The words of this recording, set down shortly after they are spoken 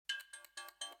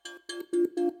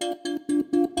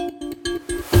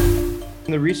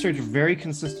The research very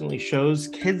consistently shows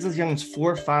kids as young as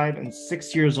 4, 5, and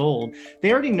 6 years old,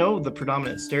 they already know the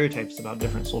predominant stereotypes about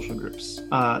different social groups.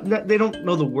 They don't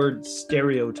know the word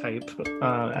stereotype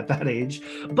at that age,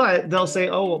 but they'll say,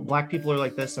 oh, well, Black people are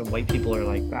like this and white people are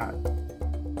like that.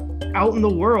 Out in the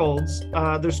world,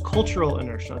 there's cultural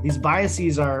inertia. These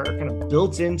biases are kind of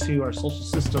built into our social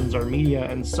systems, our media,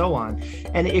 and so on.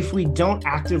 And if we don't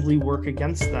actively work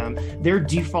against them, their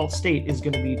default state is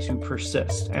going to be to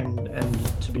persist and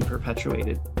to be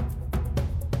perpetuated.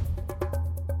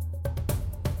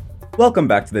 Welcome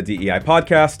back to the DEI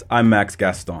podcast. I'm Max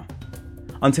Gaston.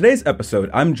 On today's episode,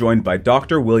 I'm joined by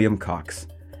Dr. William Cox,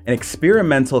 an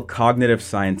experimental cognitive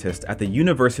scientist at the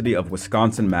University of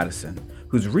Wisconsin-Madison,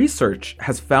 whose research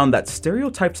has found that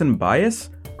stereotypes and bias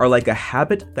are like a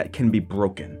habit that can be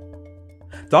broken.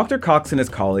 Dr. Cox and his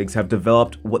colleagues have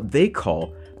developed what they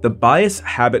call the bias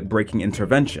habit breaking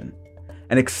intervention,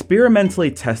 an experimentally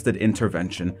tested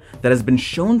intervention that has been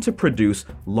shown to produce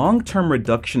long-term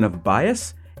reduction of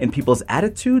bias in people's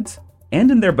attitudes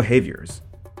and in their behaviors.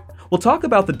 We'll talk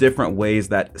about the different ways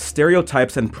that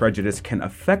stereotypes and prejudice can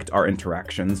affect our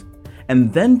interactions,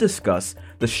 and then discuss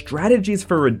the strategies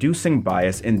for reducing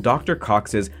bias in Dr.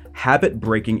 Cox's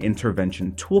habit-breaking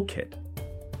intervention toolkit.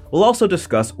 We'll also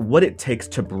discuss what it takes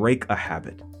to break a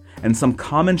habit, and some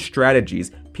common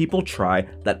strategies people try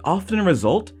that often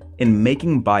result in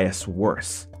making bias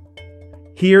worse.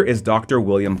 Here is Dr.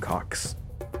 William Cox.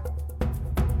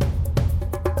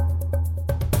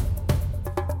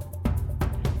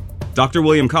 Dr.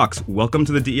 William Cox, welcome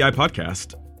to the DEI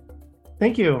podcast.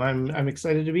 Thank you. I'm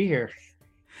excited to be here.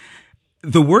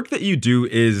 The work that you do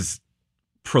is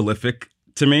prolific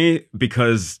to me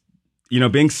because,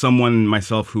 being someone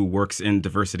myself who works in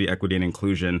diversity, equity, and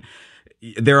inclusion,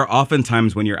 there are often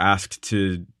times when you're asked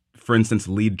to, for instance,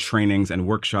 lead trainings and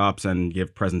workshops and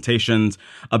give presentations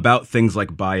about things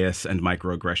like bias and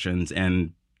microaggressions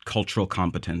and cultural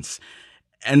competence.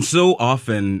 And so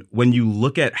often when you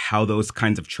look at how those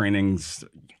kinds of trainings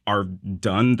are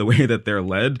done, the way that they're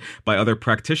led by other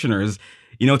practitioners,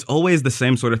 it's always the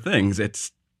same sort of things.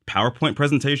 It's PowerPoint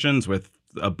presentations with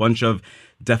a bunch of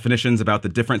definitions about the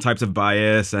different types of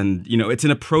bias. And, it's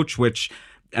an approach which,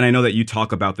 and I know that you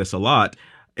talk about this a lot,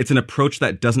 it's an approach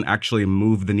that doesn't actually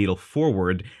move the needle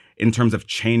forward in terms of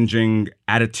changing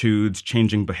attitudes,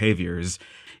 changing behaviors.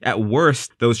 At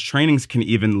worst, those trainings can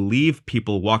even leave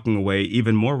people walking away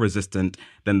even more resistant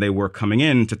than they were coming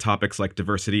in to topics like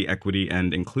diversity, equity,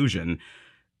 and inclusion.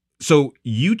 So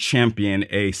you champion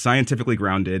a scientifically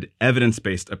grounded,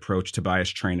 evidence-based approach to bias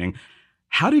training.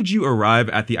 How did you arrive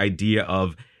at the idea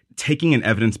of taking an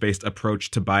evidence-based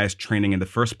approach to bias training in the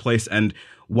first place? And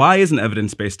why is an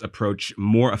evidence-based approach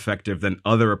more effective than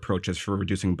other approaches for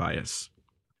reducing bias?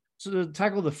 So to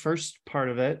tackle the first part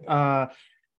of it,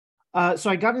 so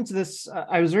I got into this,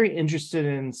 I was very interested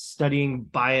in studying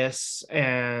bias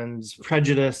and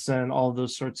prejudice and all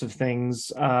those sorts of things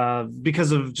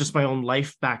because of just my own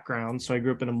life background. So I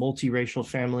grew up in a multiracial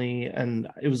family, and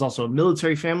it was also a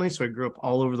military family. So I grew up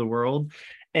all over the world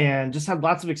and just had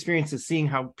lots of experiences seeing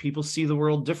how people see the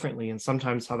world differently, and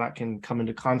sometimes how that can come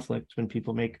into conflict when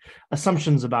people make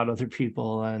assumptions about other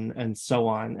people and so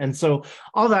on. And so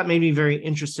all that made me very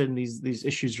interested in these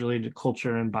issues related to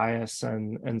culture and bias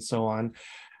and so on.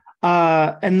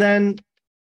 And then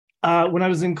when I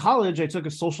was in college, I took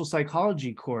a social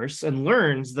psychology course and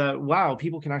learned that, wow,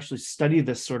 people can actually study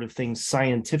this sort of thing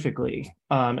scientifically.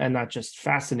 And that just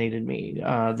fascinated me.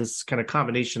 This kind of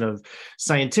combination of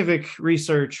scientific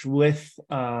research with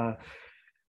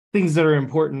things that are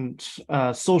important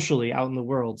socially out in the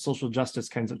world, social justice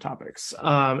kinds of topics.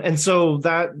 And so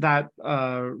that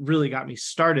really got me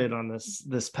started on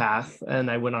this path. And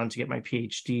I went on to get my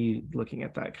PhD looking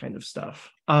at that kind of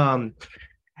stuff.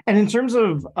 And in terms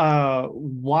of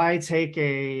why take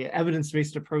a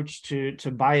evidence-based approach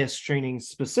to bias training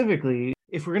specifically,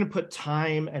 if we're going to put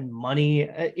time and money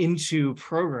into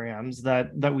programs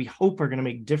that we hope are going to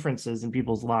make differences in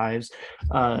people's lives,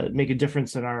 make a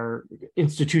difference in our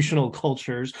institutional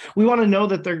cultures, we want to know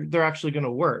that they're actually going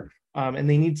to work. And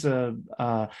they need to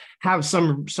have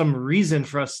some reason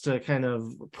for us to kind of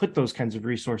put those kinds of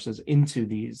resources into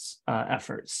these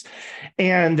efforts.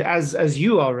 And as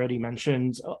you already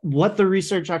mentioned, what the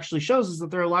research actually shows is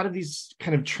that there are a lot of these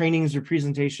kind of trainings or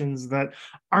presentations that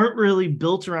aren't really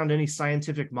built around any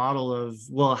scientific model of,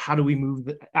 well, how do we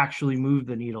actually move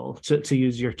the needle, to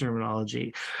use your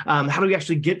terminology? How do we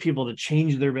actually get people to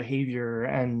change their behavior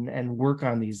and work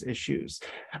on these issues?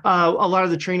 A lot of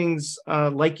the trainings,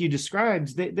 like you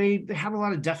described, they have a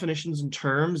lot of definitions and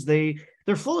terms. They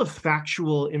they're full of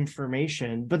factual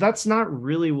information, but that's not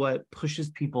really what pushes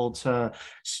people to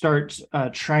start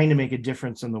trying to make a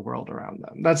difference in the world around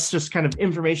them. That's just kind of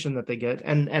information that they get,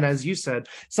 and as you said,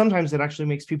 sometimes it actually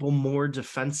makes people more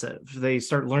defensive. They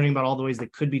start learning about all the ways they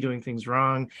could be doing things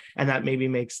wrong, and that maybe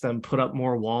makes them put up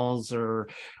more walls or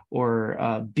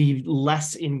be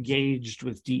less engaged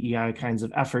with DEI kinds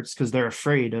of efforts because they're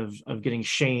afraid of getting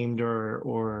shamed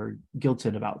or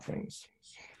guilted about things.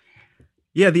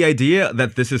 Yeah, the idea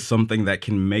that this is something that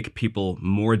can make people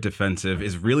more defensive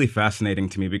is really fascinating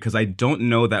to me because I don't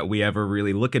know that we ever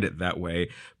really look at it that way.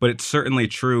 But it's certainly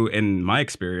true in my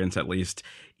experience, at least,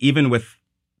 even with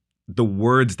the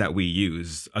words that we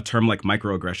use, a term like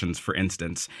microaggressions, for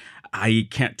instance. I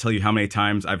can't tell you how many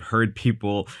times I've heard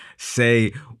people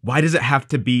say, why does it have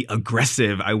to be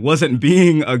aggressive? I wasn't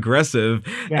being aggressive.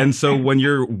 Yeah. And so when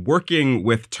you're working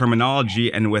with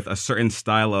terminology and with a certain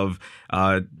style of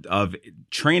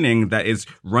training that is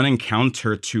running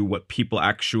counter to what people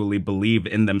actually believe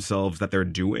in themselves that they're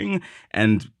doing,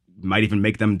 and might even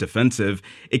make them defensive,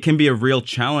 it can be a real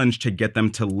challenge to get them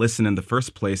to listen in the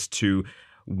first place to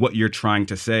what you're trying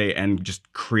to say and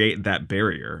just create that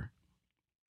barrier.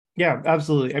 Yeah,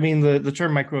 absolutely. I mean, the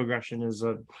term microaggression is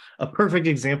a perfect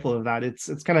example of that.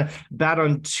 It's kind of bad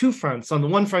on two fronts. On the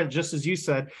one front, just as you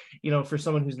said, for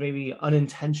someone who's maybe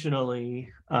unintentionally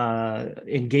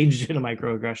engaged in a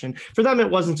microaggression, for them it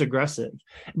wasn't aggressive.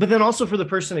 But then also for the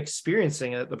person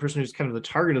experiencing it, the person who's kind of the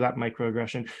target of that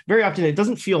microaggression, very often it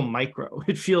doesn't feel micro.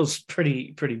 It feels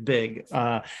pretty big.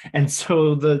 And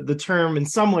so the term in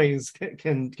some ways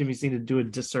can be seen to do a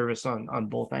disservice on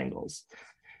both angles.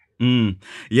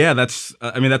 Yeah, that's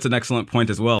an excellent point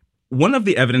as well. One of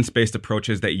the evidence-based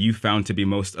approaches that you found to be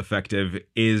most effective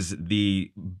is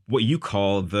what you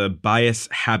call the bias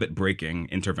habit breaking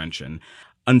intervention.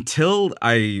 Until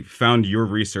I found your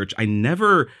research, I'd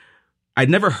never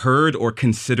heard or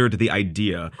considered the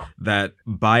idea that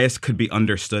bias could be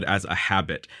understood as a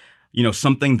habit.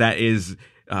 Something that is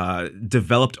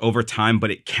developed over time, but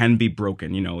it can be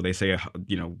broken. They say,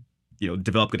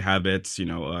 develop good habits.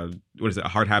 What is it?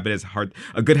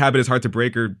 A good habit is hard to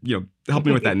break, or help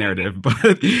me with that narrative.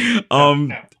 But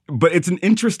it's an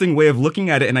interesting way of looking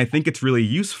at it, and I think it's really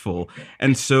useful.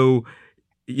 And so,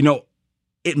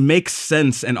 it makes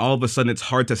sense, and all of a sudden, it's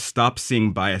hard to stop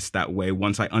seeing bias that way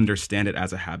once I understand it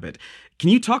as a habit. Can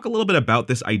you talk a little bit about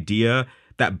this idea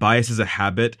that bias is a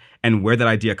habit and where that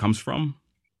idea comes from?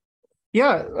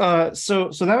 Yeah, so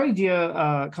that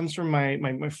idea comes from my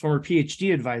former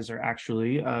PhD advisor,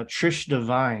 actually, Trish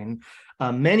Devine.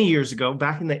 Many years ago,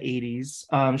 back in the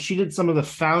 80s, she did some of the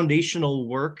foundational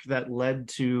work that led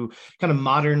to kind of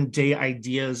modern day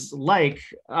ideas like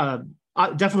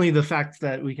definitely the fact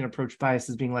that we can approach bias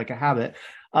as being like a habit.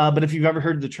 But if you've ever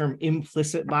heard the term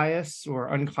implicit bias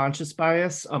or unconscious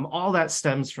bias, all that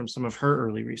stems from some of her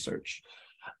early research.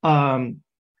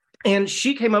 And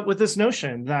she came up with this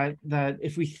notion that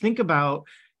if we think about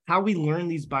how we learn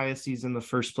these biases in the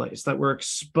first place, that we're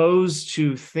exposed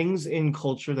to things in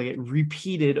culture that get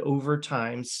repeated over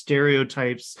time,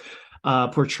 stereotypes,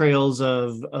 portrayals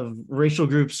of racial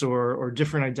groups or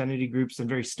different identity groups in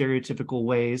very stereotypical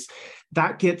ways,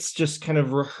 that gets just kind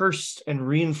of rehearsed and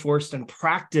reinforced and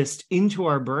practiced into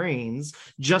our brains,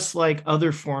 just like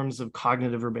other forms of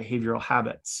cognitive or behavioral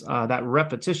habits. That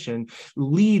repetition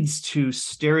leads to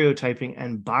stereotyping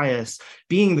and bias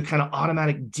being the kind of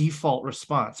automatic default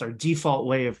response, our default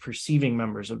way of perceiving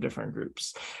members of different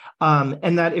groups.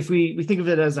 And that if we think of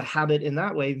it as a habit in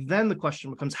that way, then the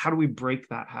question becomes, how do we break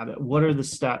that habit? What are the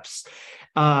steps?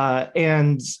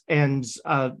 And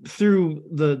through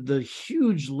the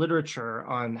huge literature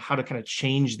on how to kind of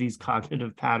change these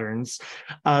cognitive patterns,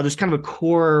 there's kind of a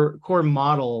core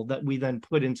model that we then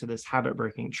put into this habit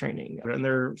breaking training. And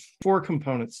there are 4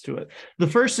 components to it. The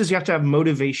first is you have to have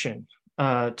motivation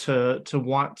to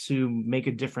want to make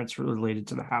a difference related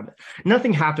to the habit.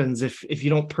 Nothing happens if you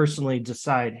don't personally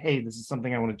decide, hey, this is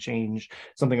something I want to change,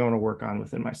 something I want to work on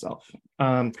within myself.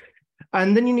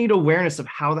 And then you need awareness of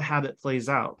how the habit plays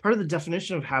out. Part of the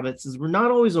definition of habits is we're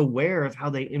not always aware of how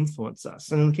they influence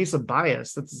us. And in the case of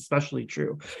bias, that's especially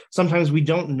true. Sometimes we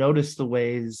don't notice the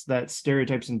ways that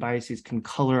stereotypes and biases can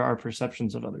color our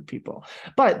perceptions of other people.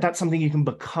 But that's something you can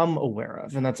become aware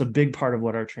of. And that's a big part of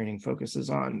what our training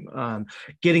focuses on,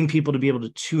 getting people to be able to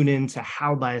tune into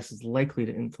how bias is likely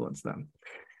to influence them.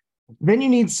 Then you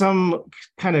need some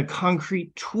kind of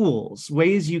concrete tools,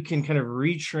 ways you can kind of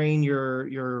retrain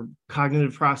your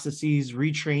cognitive processes,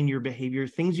 retrain your behavior,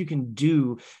 things you can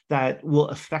do that will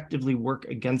effectively work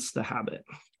against the habit.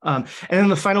 And then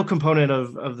the final component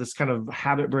of this kind of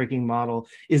habit breaking model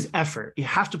is effort. You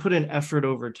have to put in effort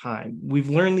over time. We've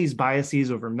learned these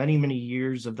biases over many, many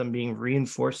years of them being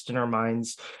reinforced in our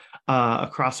minds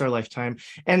across our lifetime.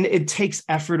 And it takes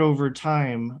effort over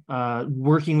time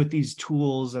working with these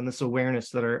tools and this awareness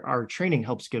that our training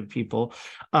helps give people.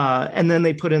 And then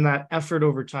they put in that effort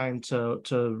over time to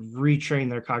retrain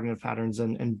their cognitive patterns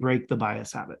and break the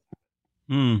bias habit.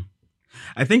 Hmm.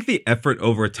 I think the effort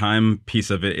over time piece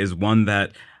of it is one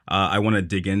that I want to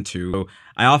dig into.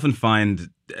 I often find,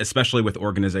 especially with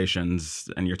organizations,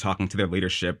 and you're talking to their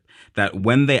leadership, that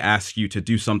when they ask you to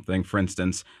do something, for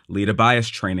instance, lead a bias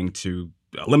training to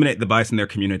eliminate the bias in their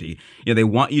community, they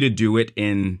want you to do it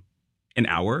in an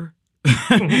hour.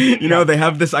 They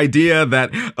have this idea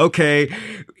that, okay,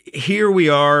 here we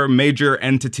are, major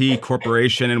entity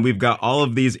corporation, and we've got all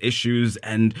of these issues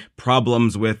and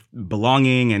problems with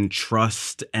belonging and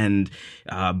trust and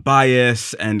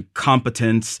bias and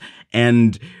competence.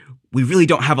 And we really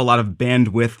don't have a lot of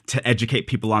bandwidth to educate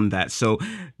people on that. So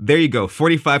there you go,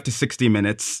 45 to 60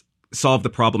 minutes. Solve the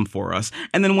problem for us.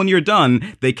 And then when you're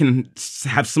done, they can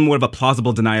have somewhat of a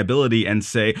plausible deniability and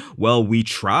say, well, we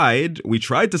tried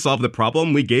to solve the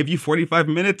problem. We gave you 45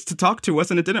 minutes to talk to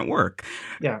us and it didn't work.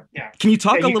 Yeah. Can you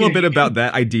talk a little bit about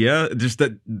that idea? Just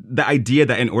the idea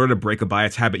that in order to break a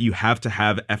bias habit, you have to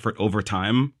have effort over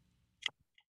time?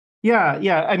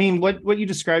 Yeah. I mean, what you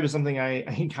described is something I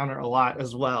encounter a lot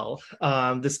as well.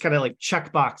 This kind of like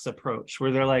checkbox approach where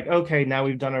they're like, okay, now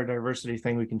we've done our diversity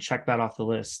thing, we can check that off the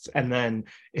list. And then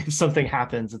if something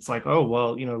happens, it's like, oh,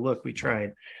 well, look, we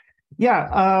tried.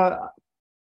 Yeah.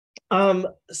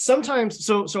 Sometimes,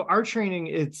 so our training,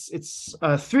 it's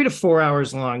 3 to 4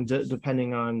 hours long,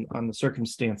 depending on the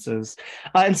circumstances.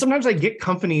 And sometimes I get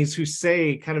companies who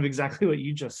say kind of exactly what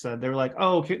you just said. They're like,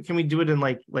 oh, can we do it in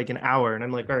like an hour? And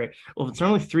I'm like, all right, well, if it's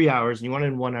only 3 hours and you want it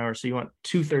in 1 hour, so you want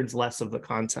 2/3 less of the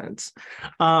content.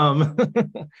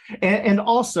 And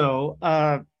also,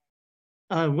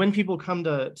 when people come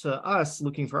to us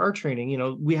looking for our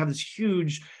training, we have this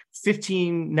huge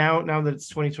 15 now that it's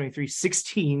 2023,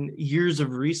 16 years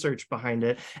of research behind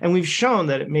it, and we've shown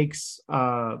that it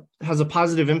has a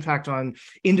positive impact on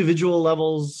individual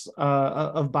levels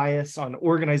of bias, on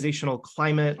organizational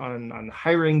climate, on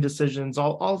hiring decisions,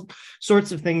 all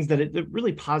sorts of things that it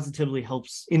really positively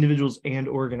helps individuals and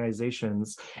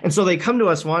organizations. And so they come to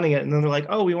us wanting it, and then they're like,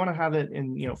 oh, we want to have it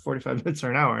in 45 minutes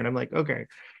or an hour. And I'm like, okay,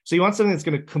 so you want something that's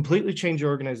going to completely change your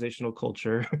organizational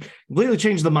culture, completely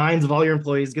change the minds of all your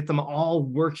employees, get them all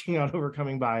working on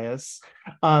overcoming bias.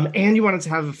 And you want it to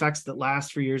have effects that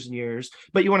last for years and years,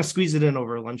 but you want to squeeze it in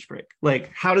over a lunch break.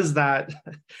 Like, how does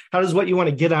what you want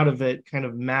to get out of it kind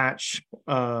of match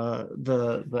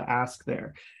the ask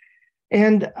there?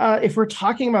 And if we're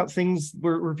talking about things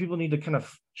where people need to kind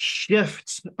of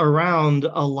shift around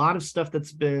a lot of stuff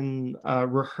that's been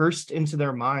rehearsed into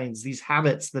their minds, these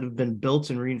habits that have been built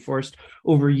and reinforced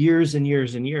over years and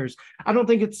years and years, I don't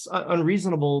think it's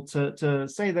unreasonable to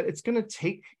say that it's going to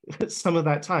take some of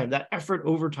that time, that effort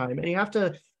over time. And you have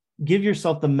to give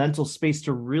yourself the mental space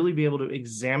to really be able to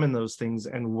examine those things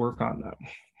and work on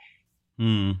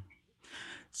them.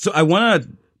 So I want to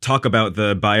talk about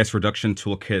the bias reduction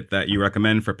toolkit that you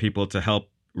recommend for people to help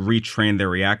retrain their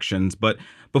reactions. But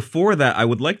before that, I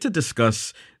would like to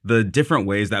discuss the different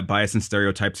ways that bias and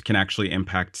stereotypes can actually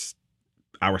impact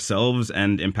ourselves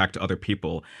and impact other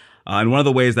people. And one of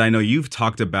the ways that I know you've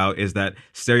talked about is that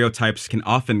stereotypes can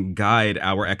often guide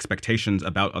our expectations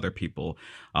about other people.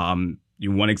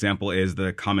 One example is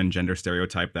the common gender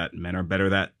stereotype that men are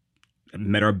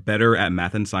better at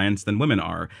math and science than women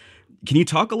are. Can you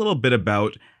talk a little bit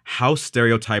about how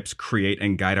stereotypes create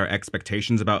and guide our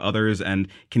expectations about others and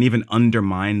can even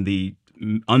undermine the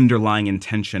underlying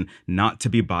intention not to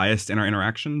be biased in our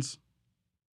interactions?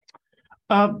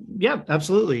 Yeah,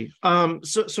 absolutely.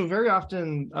 So very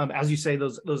often, as you say,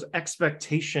 those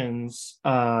expectations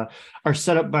are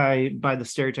set up by the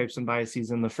stereotypes and biases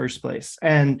in the first place,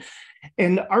 and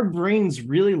our brains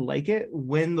really like it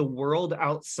when the world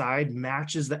outside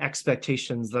matches the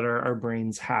expectations that our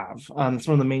brains have. It's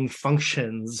one of the main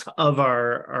functions of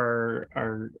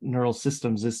our neural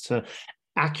systems is to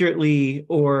accurately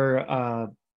or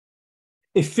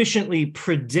efficiently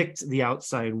predict the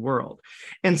outside world.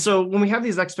 And so when we have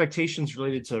these expectations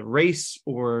related to race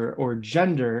or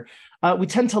gender, we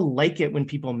tend to like it when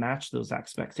people match those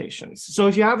expectations. So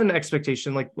if you have an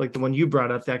expectation like the one you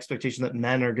brought up, the expectation that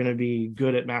men are going to be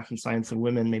good at math and science and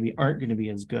women maybe aren't going to be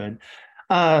as good,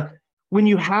 when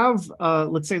you have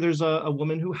let's say there's a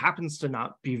woman who happens to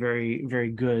not be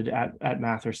very good at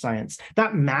math or science,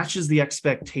 that matches the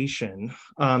expectation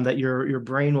that your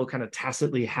brain will kind of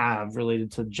tacitly have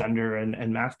related to gender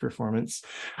and math performance,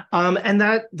 and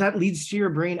that leads to your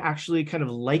brain actually kind of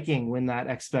liking when that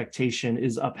expectation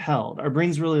is upheld. Our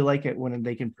brains really like it when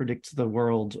they can predict the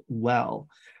world well.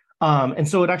 And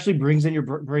so it actually brings in your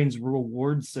brain's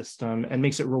reward system and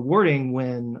makes it rewarding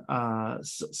when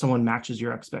someone matches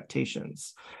your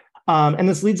expectations. And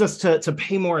this leads us to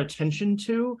pay more attention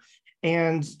to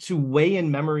and to weigh in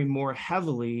memory more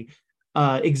heavily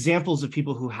examples of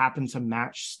people who happen to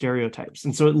match stereotypes.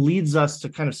 And so it leads us to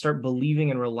kind of start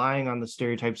believing and relying on the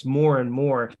stereotypes more and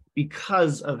more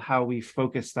because of how we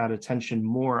focus that attention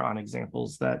more on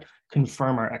examples that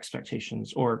confirm our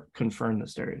expectations or confirm the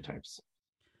stereotypes.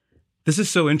 This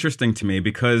is so interesting to me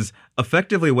because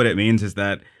effectively what it means is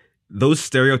that those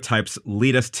stereotypes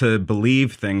lead us to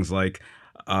believe things like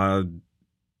a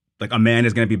man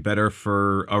is going to be better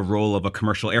for a role of a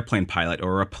commercial airplane pilot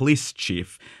or a police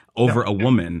chief over a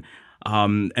woman.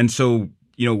 And so,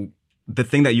 the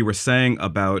thing that you were saying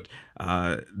about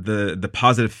the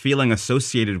positive feeling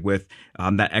associated with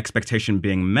that expectation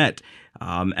being met,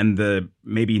 and the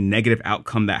maybe negative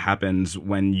outcome that happens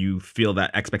when you feel that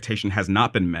expectation has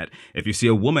not been met. If you see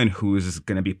a woman who's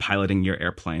going to be piloting your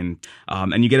airplane,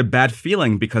 and you get a bad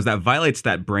feeling because that violates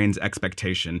that brain's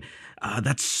expectation,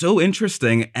 that's so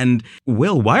interesting. And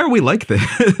Will, why are we like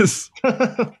this?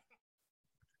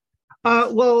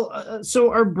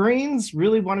 So our brains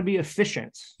really want to be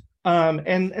efficient.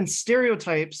 And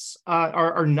stereotypes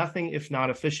are nothing if not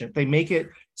efficient. They make it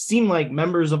seem like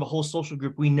members of a whole social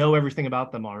group, we know everything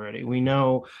about them already. We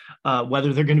know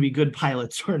whether they're going to be good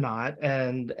pilots or not,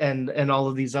 and all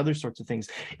of these other sorts of things.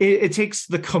 It takes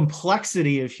the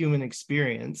complexity of human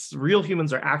experience. Real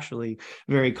humans are actually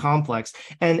very complex,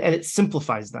 and it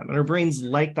simplifies them. And our brains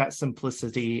like that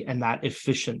simplicity and that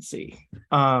efficiency.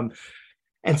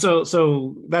 And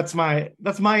so that's my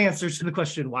answer to the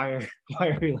question, why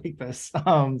are we like this?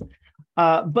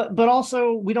 But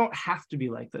also we don't have to be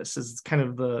like this is kind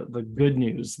of the good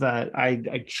news that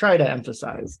I try to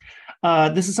emphasize.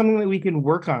 This is something that we can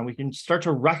work on. We can start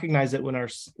to recognize it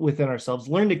within ourselves,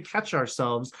 learn to catch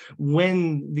ourselves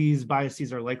when these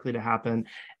biases are likely to happen.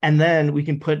 And then we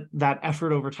can put that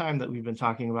effort over time that we've been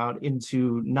talking about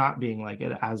into not being like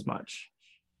it as much.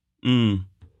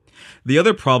 The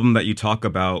other problem that you talk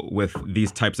about with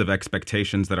these types of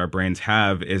expectations that our brains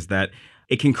have is that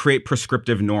it can create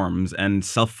prescriptive norms and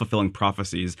self-fulfilling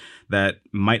prophecies that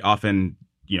might often,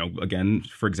 again,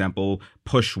 for example,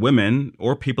 push women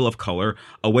or people of color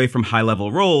away from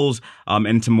high-level roles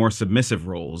into more submissive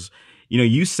roles.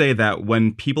 You say that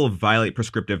when people violate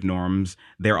prescriptive norms,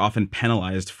 they're often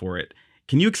penalized for it.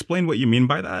 Can you explain what you mean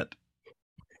by that?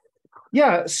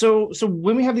 Yeah, so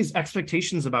when we have these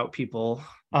expectations about people,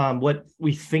 what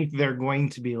we think they're going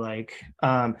to be like,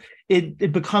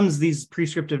 it becomes these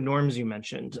prescriptive norms you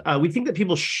mentioned. We think that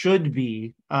people should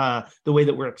be the way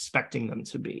that we're expecting them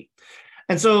to be.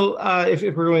 And so if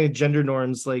we're going to gender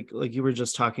norms, like you were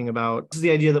just talking about, this is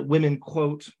the idea that women,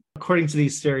 quote, according to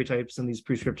these stereotypes and these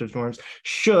prescriptive norms,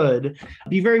 should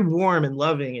be very warm and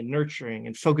loving and nurturing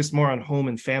and focus more on home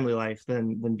and family life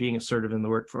than being assertive in the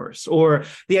workforce. Or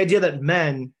the idea that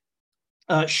men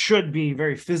should be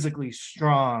very physically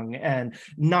strong and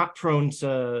not prone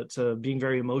to being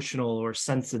very emotional or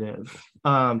sensitive.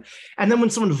 And then when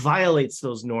someone violates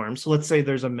those norms, so let's say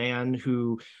there's a man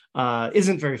who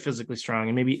isn't very physically strong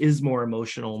and maybe is more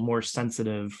emotional, more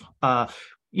sensitive,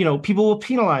 people will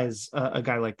penalize a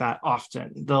guy like that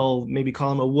often. They'll maybe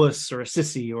call him a wuss or a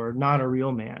sissy or not a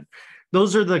real man.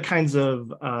 Those are the kinds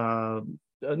of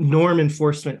norm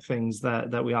enforcement things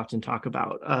that we often talk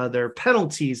about. There are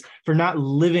penalties for not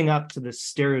living up to this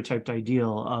stereotyped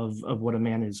ideal of what a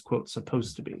man is, quote,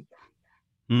 supposed to be.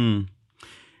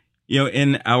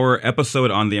 In our episode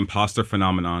on the imposter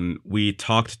phenomenon, we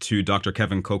talked to Dr.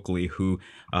 Kevin Coakley, who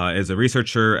is a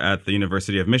researcher at the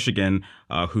University of Michigan,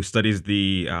 who studies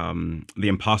the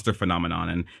imposter phenomenon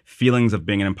and feelings of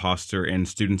being an imposter in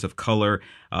students of color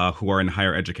who are in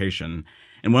higher education.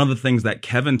 And one of the things that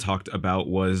Kevin talked about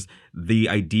was the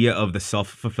idea of the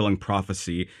self-fulfilling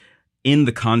prophecy in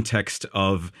the context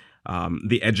of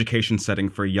the education setting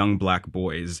for young Black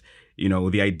boys.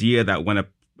 The idea that when a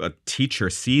teacher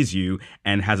sees you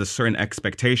and has a certain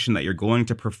expectation that you're going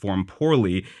to perform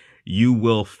poorly, you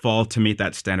will fall to meet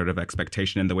that standard of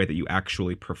expectation in the way that you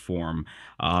actually perform.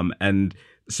 And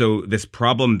so this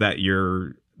problem that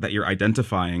that you're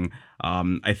identifying,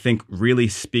 I think really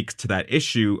speaks to that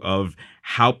issue of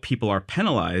how people are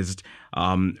penalized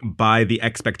by the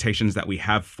expectations that we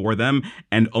have for them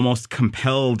and almost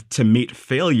compelled to meet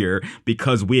failure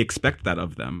because we expect that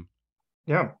of them.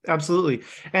 Yeah, absolutely.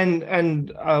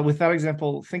 And with that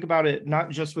example, think about it not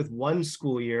just with one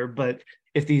school year, but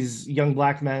if these young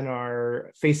Black men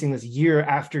are facing this year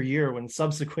after year when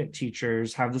subsequent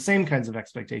teachers have the same kinds of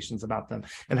expectations about them,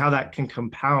 and how that can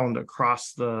compound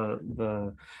across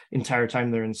the entire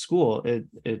time they're in school,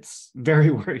 it's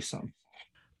very worrisome.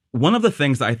 One of the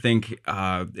things that I think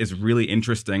is really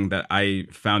interesting that I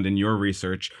found in your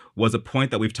research was a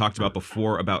point that we've talked about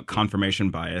before about confirmation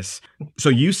bias. So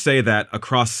you say that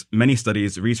across many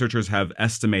studies, researchers have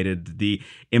estimated the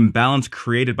imbalance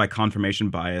created by confirmation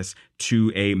bias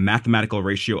to a mathematical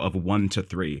ratio of 1 to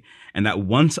 3. And that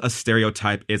once a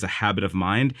stereotype is a habit of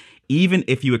mind, even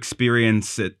if you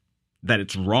experience it that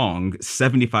it's wrong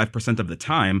 75% of the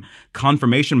time,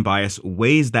 confirmation bias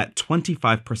weighs that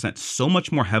 25% so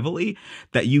much more heavily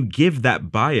that you give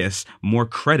that bias more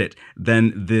credit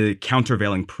than the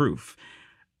countervailing proof.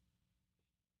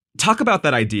 Talk about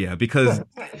that idea, because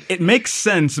it makes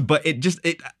sense, but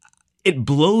it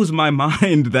blows my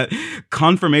mind that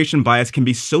confirmation bias can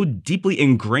be so deeply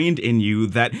ingrained in you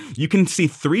that you can see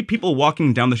 3 people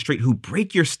walking down the street who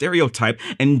break your stereotype,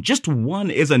 and just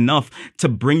one is enough to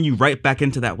bring you right back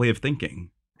into that way of thinking.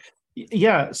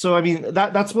 Yeah, so I mean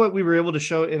that's what we were able to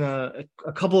show in a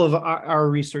couple of our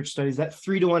research studies, that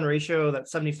 3-to-1 ratio, that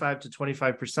 75 to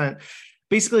 25%.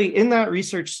 Basically, in that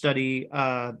research study,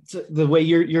 the way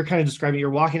you're kind of describing, you're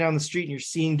walking down the street and you're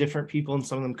seeing different people, and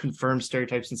some of them confirm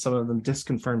stereotypes and some of them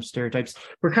disconfirm stereotypes.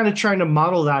 We're kind of trying to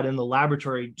model that in the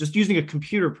laboratory, just using a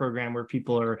computer program where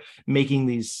people are making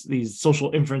these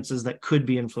social inferences that could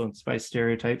be influenced by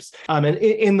stereotypes. And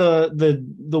in the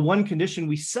one condition,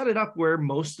 we set it up where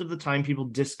most of the time people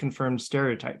disconfirmed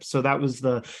stereotypes. So that was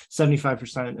the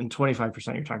 75% and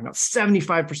 25% you're talking about.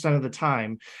 75% of the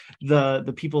time,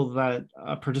 the people that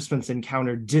participants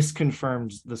encountered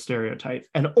disconfirmed the stereotype,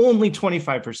 and only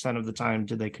 25% of the time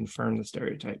did they confirm the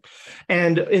stereotype.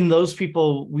 And in those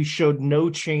people, we showed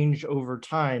no change over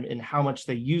time in how much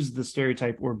they used the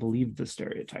stereotype or believed the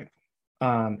stereotype.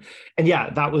 And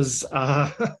yeah, that was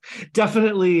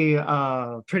definitely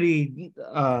pretty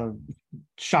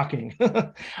shocking.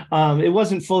 It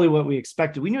wasn't fully what we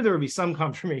expected. We knew there would be some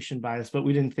confirmation bias, but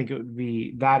we didn't think it would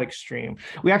be that extreme.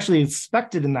 We actually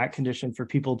expected in that condition for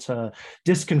people to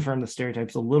disconfirm the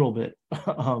stereotypes a little bit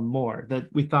more, that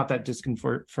we thought that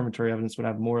disconfirmatory evidence would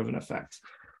have more of an effect.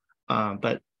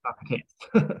 But not the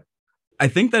case. I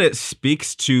think that it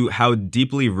speaks to how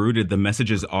deeply rooted the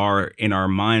messages are in our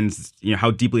minds,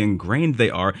 how deeply ingrained they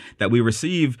are that we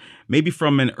receive maybe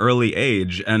from an early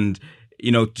age. And,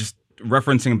 just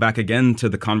referencing back again to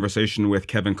the conversation with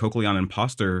Kevin Coakley on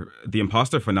the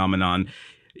imposter phenomenon,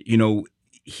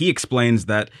 he explains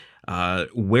that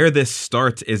where this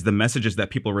starts is the messages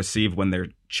that people receive when they're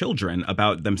children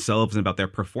about themselves and about their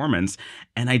performance.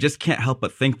 And I just can't help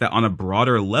but think that on a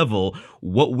broader level,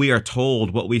 what we are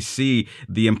told, what we see,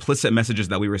 the implicit messages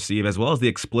that we receive, as well as the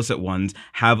explicit ones,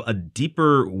 have a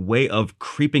deeper way of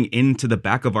creeping into the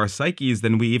back of our psyches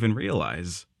than we even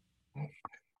realize.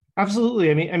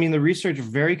 Absolutely. I mean, the research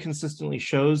very consistently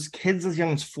shows kids as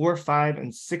young as 4, 5,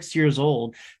 and 6 years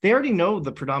old, they already know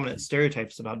the predominant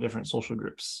stereotypes about different social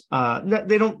groups.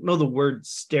 They don't know the word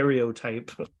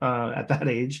stereotype at that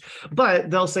age,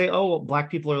 but they'll say, "Oh, Black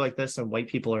people are like this and white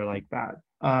people are like that."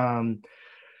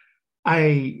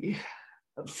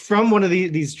 From one of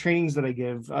these trainings that I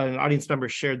give, an audience member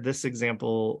shared this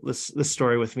example, this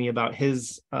story with me about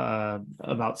his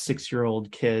about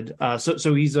 6-year-old kid.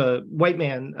 So he's a white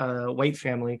man, white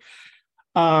family,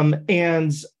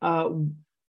 and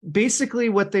basically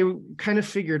what they kind of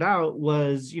figured out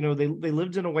was, they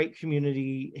lived in a white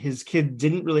community. His kid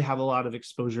didn't really have a lot of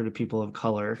exposure to people of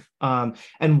color,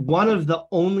 and one of the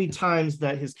only times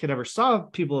that his kid ever saw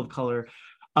people of color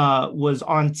was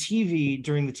on TV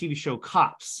during the TV show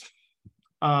Cops.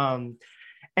 And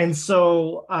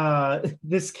so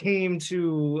this came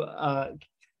to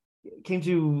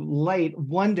light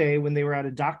one day when they were at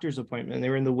a doctor's appointment. They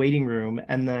were in the waiting room,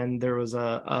 and then there was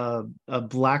a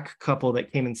Black couple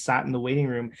that came and sat in the waiting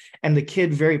room, and the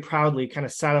kid very proudly kind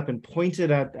of sat up and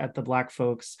pointed at the Black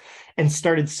folks and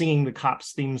started singing the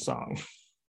Cops theme song.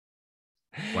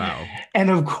 Wow. And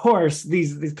of course,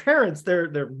 these parents,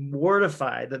 they're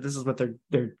mortified that this is what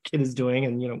their kid is doing,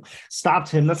 and stopped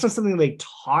him. That's not something they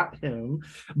taught him.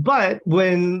 But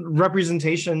when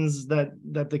representations that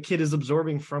the kid is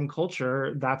absorbing from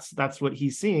culture, that's what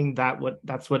he's seeing.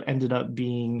 That's what ended up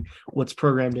being what's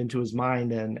programmed into his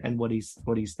mind, and what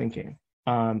he's thinking.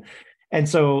 And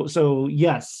so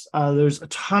yes, there's a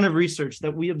ton of research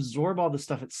that we absorb all this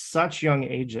stuff at such young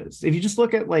ages. If you just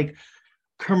look at like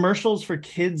commercials for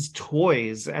kids'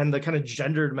 toys and the kind of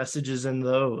gendered messages in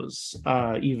those,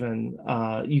 even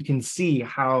you can see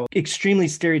how extremely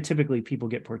stereotypically people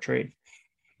get portrayed.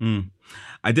 Mm.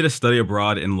 I did a study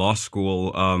abroad in law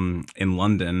school in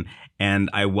London, and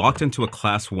I walked into a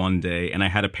class one day, and I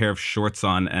had a pair of shorts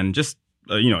on and just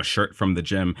a shirt from the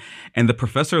gym, and the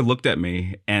professor looked at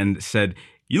me and said,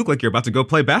 "You look like you're about to go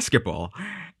play basketball."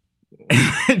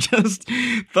 And I just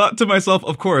thought to myself,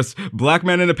 of course, black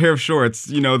man in a pair of shorts,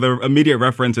 the immediate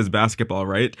reference is basketball,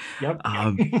 right? Yep.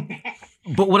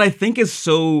 But what I think is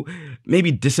so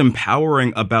maybe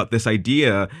disempowering about this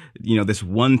idea, this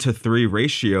 1-to-3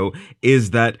 ratio,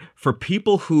 is that for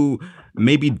people who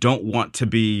maybe don't want to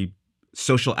be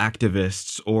social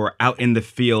activists or out in the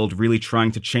field really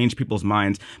trying to change people's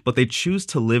minds, but they choose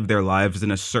to live their lives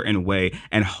in a certain way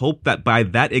and hope that by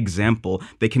that example,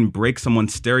 they can break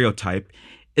someone's stereotype,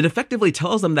 it effectively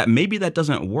tells them that maybe that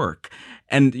doesn't work.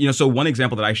 And, so one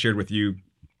example that I shared with you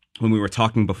when we were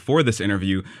talking before this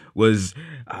interview was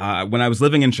when I was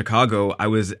living in Chicago, I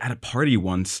was at a party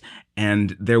once,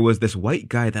 and there was this white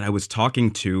guy that I was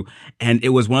talking to, and it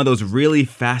was one of those really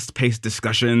fast-paced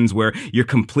discussions where you're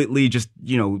completely just,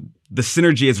 the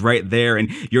synergy is right there, and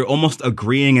you're almost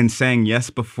agreeing and saying yes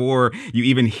before you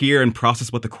even hear and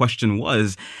process what the question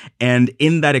was. And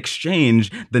in that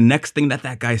exchange, the next thing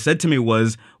that guy said to me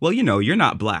was, "Well, you're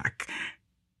not black."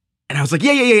 And I was like,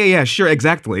 yeah, sure,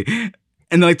 exactly.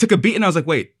 And then I took a beat and I was like,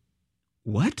 wait,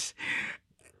 what?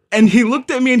 And he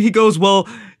looked at me and he goes, "Well,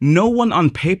 no one on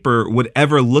paper would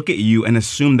ever look at you and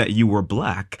assume that you were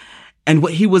black." And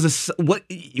what he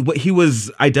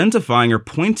was identifying or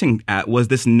pointing at was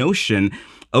this notion,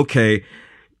 okay,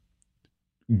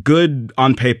 good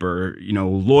on paper,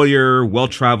 lawyer,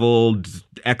 well-traveled,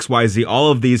 XYZ,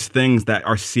 all of these things that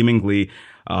are seemingly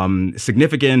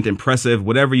significant, impressive,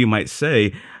 whatever you might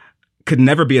say, could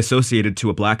never be associated to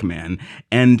a black man.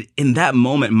 And in that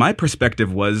moment, my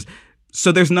perspective was,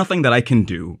 so there's nothing that I can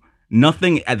do.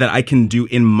 Nothing that I can do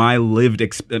in my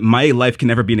my life can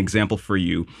never be an example for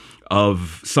you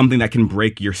of something that can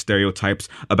break your stereotypes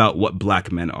about what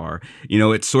black men are.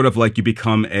 It's sort of like you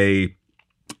become a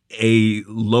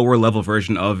lower level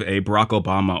version of a Barack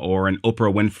Obama or an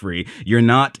Oprah Winfrey. You're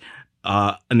not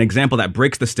an example that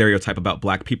breaks the stereotype about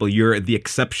black people. You're the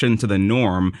exception to the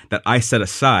norm that I set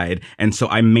aside. And so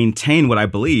I maintain what I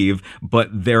believe, but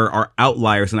there are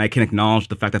outliers, and I can acknowledge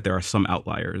the fact that there are some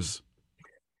outliers.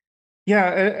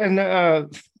 Yeah. And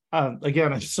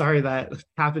again, I'm sorry that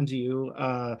happened to you.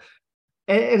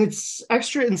 And it's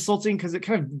extra insulting because it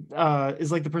kind of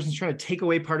is like the person's trying to take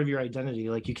away part of your identity.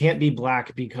 Like, you can't be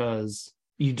black because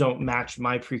you don't match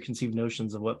my preconceived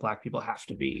notions of what black people have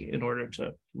to be in order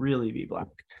to really be black.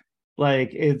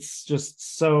 Like, it's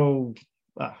just so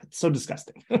it's so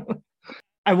disgusting.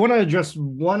 I want to address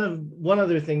one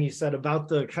other thing you said about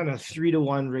the kind of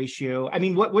 3-to-1 ratio. I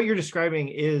mean, what you're describing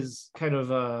is kind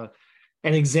of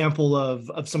an example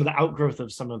of some of the outgrowth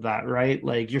of some of that, right?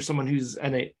 Like, you're someone who's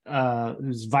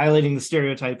who's violating the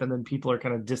stereotype, and then people are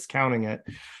kind of discounting it.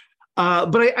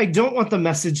 But I don't want the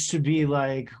message to be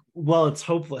like, well, it's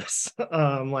hopeless.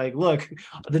 Like, look,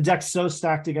 the deck's so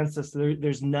stacked against us,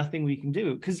 there's nothing we can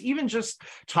do. Because even just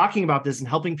talking about this and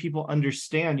helping people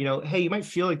understand, hey, you might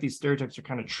feel like these stereotypes are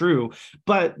kind of true,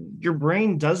 but your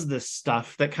brain does this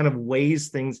stuff that kind of weighs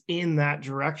things in that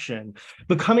direction.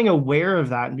 Becoming aware of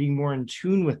that and being more in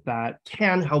tune with that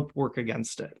can help work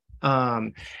against it.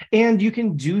 And you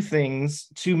can do things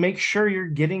to make sure you're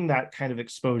getting that kind of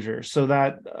exposure. So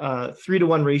that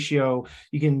 3-to-1 ratio,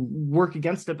 you can work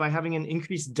against it by having an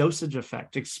increased dosage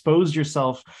effect. Expose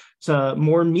yourself to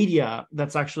more media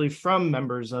that's actually from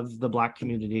members of the Black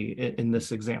community in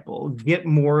this example. Get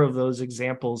more of those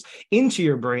examples into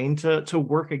your brain to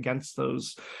work against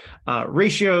those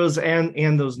ratios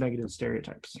and those negative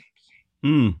stereotypes.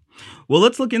 Well,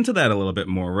 let's look into that a little bit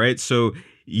more, right? So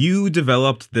you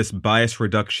developed this bias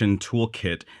reduction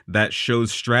toolkit that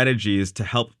shows strategies to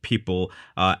help people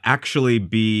actually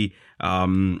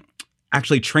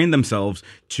train themselves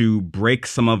to break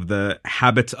some of the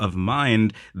habits of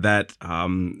mind that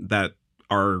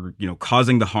are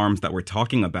causing the harms that we're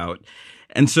talking about.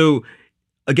 And so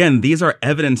Again, these are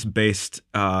evidence-based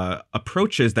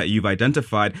approaches that you've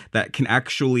identified that can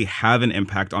actually have an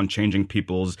impact on changing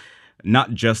people's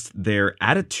not just their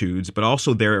attitudes, but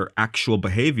also their actual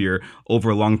behavior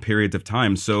over long periods of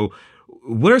time. So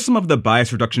what are some of the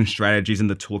bias reduction strategies in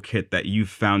the toolkit that you've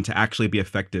found to actually be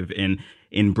effective in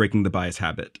breaking the bias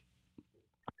habit?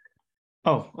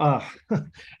 Oh,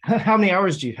 how many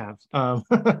hours do you have?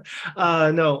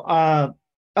 No.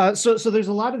 So there's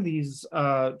a lot of these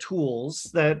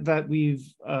tools that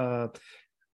we've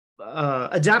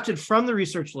adapted from the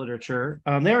research literature.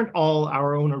 They aren't all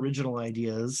our own original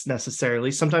ideas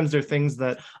necessarily. Sometimes they're things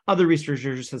that other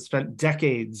researchers have spent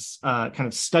decades kind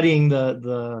of studying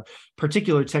the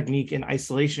particular technique in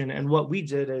isolation. And what we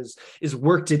did is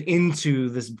worked it into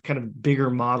this kind of bigger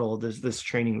model, this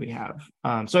training we have.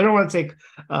 So I don't want to take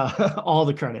all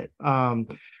the credit. So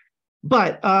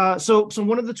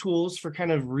one of the tools for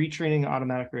kind of retraining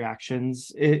automatic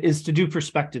reactions is to do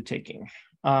perspective taking.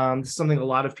 This is something a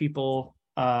lot of people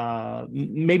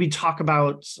maybe talk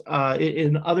about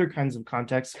in other kinds of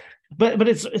contexts, but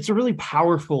it's a really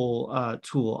powerful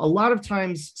tool. A lot of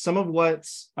times, some of what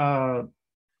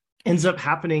ends up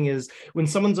happening is when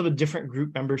someone's of a different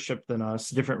group membership than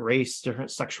us, different race, different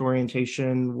sexual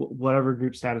orientation, whatever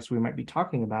group status we might be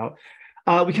talking about,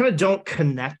 we kind of don't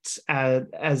connect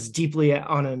as deeply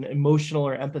on an emotional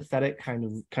or empathetic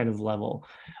kind of level,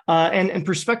 and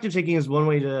perspective taking is one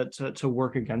way to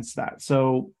work against that.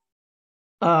 So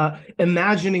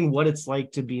imagining what it's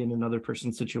like to be in another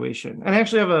person's situation, and I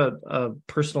actually have a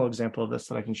personal example of this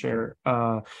that I can share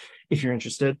if you're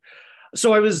interested.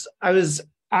 So I was at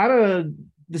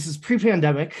this is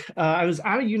pre-pandemic. I was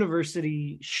at a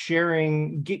university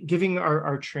giving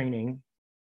our training.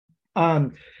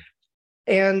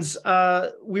 And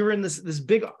we were in this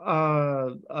big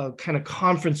kind of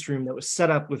conference room that was set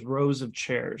up with rows of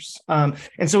chairs. And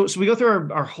so we go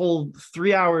through our whole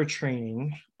 3-hour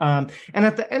training. And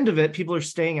at the end of it, people are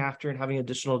staying after and having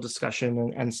additional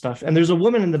discussion and stuff. And there's a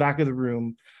woman in the back of the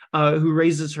room who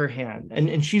raises her hand,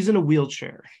 and she's in a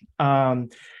wheelchair.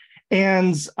 And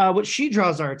what she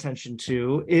draws our attention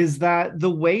to is that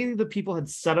the way the people had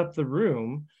set up the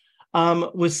room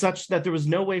was such that there was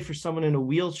no way for someone in a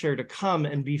wheelchair to come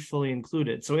and be fully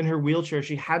included. So in her wheelchair,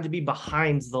 she had to be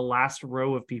behind the last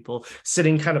row of people,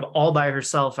 sitting kind of all by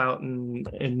herself out in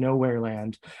nowhere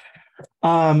land.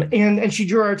 And she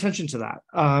drew our attention to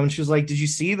that. She was like, did you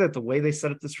see that the way they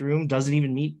set up this room doesn't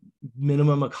even meet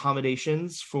minimum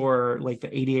accommodations for like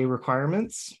the ADA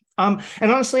requirements? And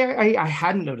honestly, I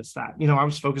hadn't noticed that. I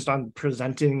was focused on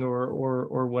presenting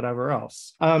or whatever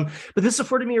else. But this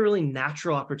afforded me a really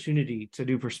natural opportunity to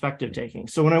do perspective taking.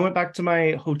 So when I went back to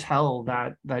my hotel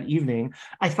that evening,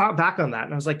 I thought back on that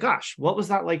and I was like, gosh, what was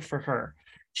that like for her?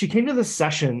 She came to the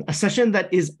session, a session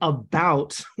that is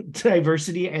about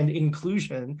diversity and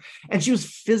inclusion, and she was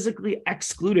physically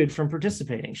excluded from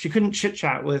participating. She couldn't chit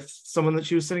chat with someone that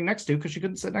she was sitting next to because she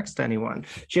couldn't sit next to anyone.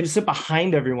 She had to sit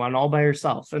behind everyone all by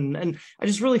herself. And I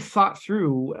just really thought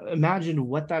through, imagined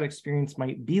what that experience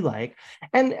might be like.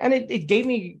 And it gave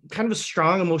me kind of a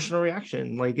strong emotional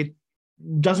reaction. Like, it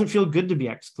doesn't feel good to be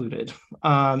excluded.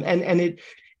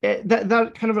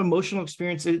 That kind of emotional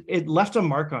experience, it left a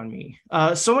mark on me.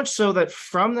 So much so that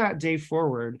from that day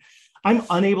forward, I'm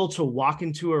unable to walk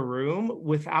into a room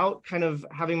without kind of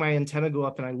having my antenna go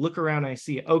up, and I look around and I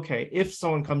see, okay, if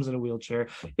someone comes in a wheelchair,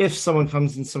 if someone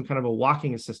comes in some kind of a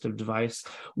walking assistive device,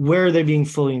 where are they being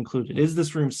fully included? Is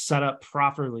this room set up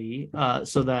properly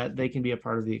so that they can be a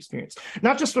part of the experience?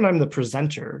 Not just when I'm the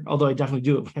presenter, although I definitely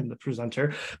do it when I'm the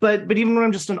presenter, but even when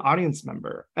I'm just an audience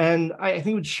member. And I think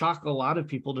it would shock a lot of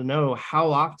people to know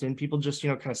how often people just,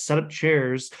 kind of set up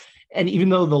chairs. And even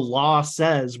though the law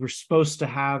says we're supposed to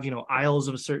have, aisles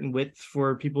of a certain width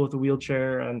for people with a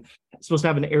wheelchair, and supposed to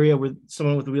have an area where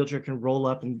someone with a wheelchair can roll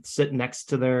up and sit next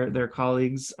to their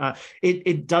colleagues,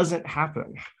 it doesn't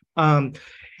happen. And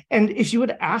if you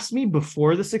had asked me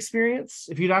before this experience,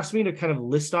 if you'd asked me to kind of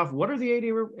list off what are the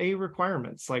ADA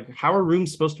requirements, like how are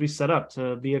rooms supposed to be set up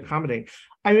to be accommodating?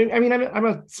 I mean, I'm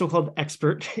a so-called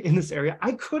expert in this area.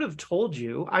 I could have told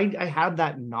you, I had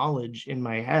that knowledge in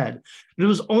my head, but it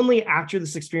was only after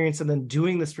this experience and then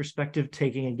doing this perspective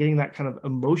taking and getting that kind of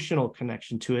emotional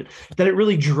connection to it that it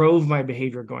really drove my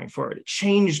behavior going forward. It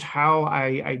changed how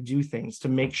I do things to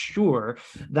make sure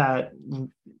that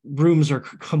rooms are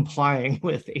complying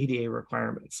with ADA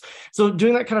requirements. So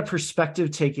doing that kind of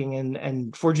perspective taking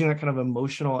and forging that kind of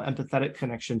emotional, empathetic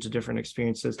connection to different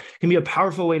experiences can be a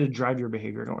powerful way to drive your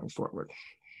behavior going forward.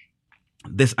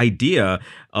 This idea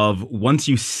of once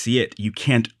you see it, you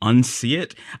can't unsee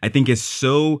it, I think is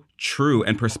so true,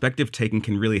 and perspective taking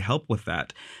can really help with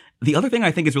that. The other thing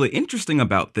I think is really interesting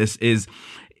about this is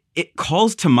it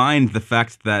calls to mind the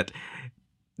fact that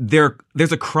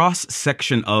there's a cross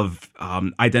section of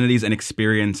identities and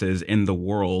experiences in the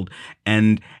world,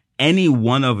 and any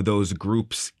one of those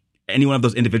groups, any one of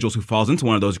those individuals who falls into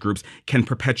one of those groups can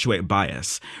perpetuate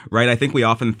bias, right? I think we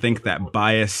often think that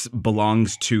bias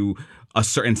belongs to a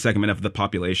certain segment of the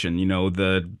population,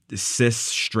 the cis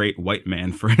straight white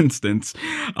man, for instance.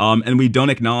 And we don't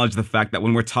acknowledge the fact that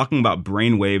when we're talking about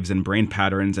brain waves and brain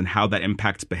patterns and how that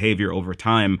impacts behavior over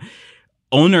time,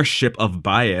 ownership of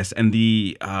bias and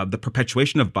the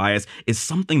perpetuation of bias is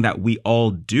something that we all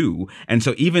do. And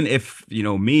so even if,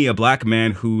 me, a black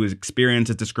man who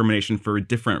experiences discrimination for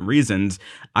different reasons,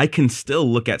 I can still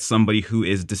look at somebody who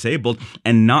is disabled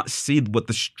and not see what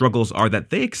the struggles are that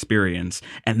they experience.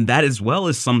 And that as well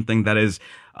is something that is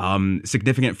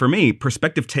significant for me.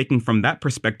 Perspective taking from that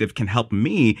perspective can help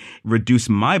me reduce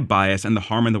my bias and the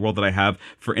harm in the world that I have,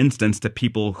 for instance, to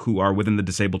people who are within the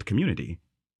disabled community.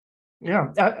 Yeah,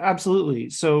 absolutely.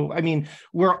 So, I mean,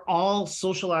 we're all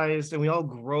socialized and we all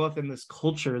grow up in this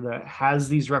culture that has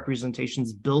these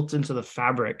representations built into the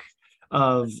fabric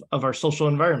of our social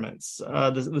environments.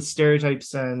 The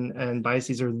stereotypes and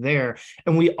biases are there,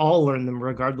 and we all learn them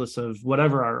regardless of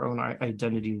whatever our own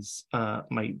identities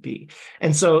might be.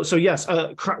 And so yes,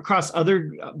 across other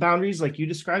boundaries like you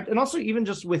described, and also even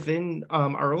just within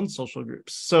our own social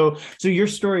groups. So your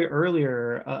story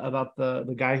earlier about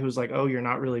the guy who was like, "Oh, you're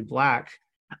not really black."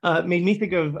 Made me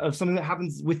think of something that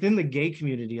happens within the gay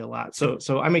community a lot.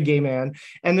 So I'm a gay man,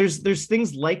 and there's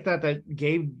things like that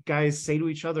gay guys say to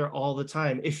each other all the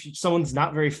time. If someone's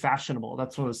not very fashionable,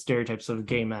 that's one of the stereotypes of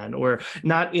gay men, or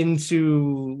not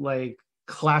into like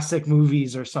classic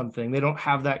movies or something. They don't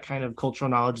have that kind of cultural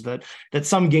knowledge that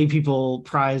some gay people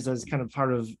prize as kind of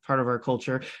part of our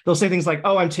culture. They'll say things like,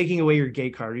 "Oh, I'm taking away your gay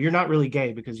card. You're not really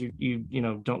gay because you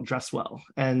don't dress well,"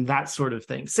 and that sort of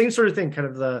thing. Same sort of thing. Kind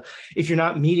of if you're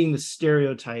not meeting the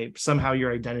stereotype, somehow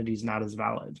your identity is not as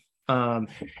valid. And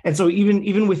so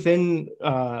even within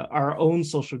our own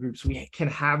social groups, we can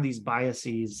have these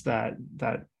biases that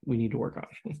we need to work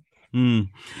on.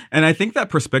 And I think that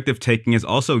perspective taking is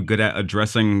also good at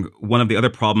addressing one of the other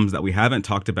problems that we haven't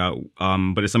talked about,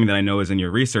 but it's something that I know is in your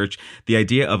research, the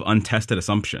idea of untested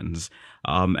assumptions,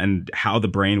 and how the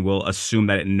brain will assume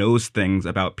that it knows things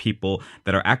about people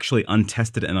that are actually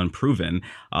untested and unproven.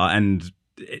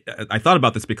 I thought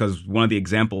about this because one of the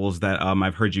examples that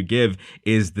I've heard you give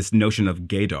is this notion of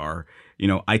gaydar.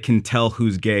 I can tell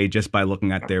who's gay just by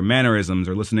looking at their mannerisms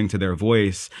or listening to their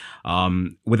voice,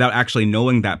 without actually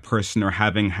knowing that person or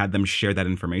having had them share that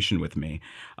information with me.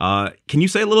 Can you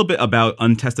say a little bit about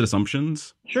untested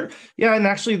assumptions? Sure. Yeah, and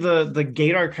actually the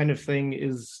gaydar kind of thing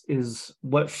is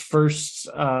what first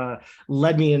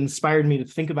inspired me to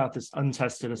think about this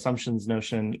untested assumptions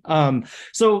notion.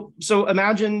 So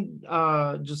imagine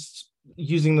just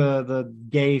using the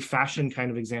gay fashion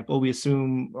kind of example, we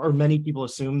assume, or many people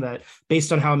assume, that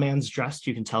based on how a man's dressed,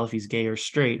 you can tell if he's gay or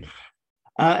straight.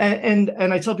 And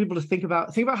I tell people to think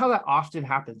about how that often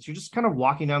happens. You're just kind of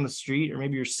walking down the street, or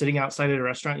maybe you're sitting outside at a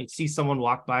restaurant and you see someone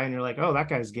walk by and you're like, "Oh, that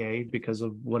guy's gay because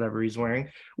of whatever he's wearing."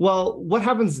 Well, what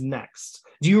happens next?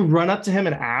 Do you run up to him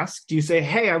and ask? Do you say,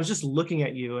 "Hey, I was just looking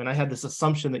at you and I had this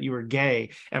assumption that you were gay.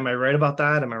 Am I right about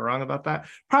that? Am I wrong about that?"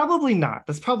 Probably not.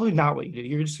 That's probably not what you do.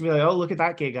 You're just gonna be like, "Oh, look at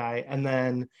that gay guy," and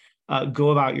then go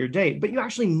about your day. But you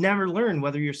actually never learn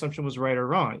whether your assumption was right or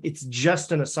wrong. It's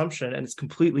just an assumption, and it's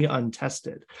completely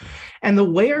untested. And the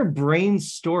way our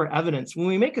brains store evidence, when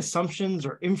we make assumptions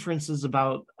or inferences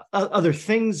about other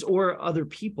things or other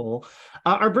people,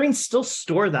 our brains still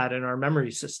store that in our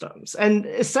memory systems. And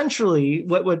essentially,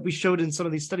 what we showed in some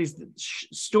of these studies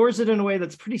stores it in a way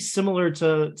that's pretty similar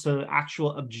to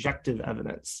actual objective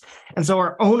evidence. And so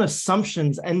our own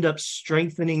assumptions end up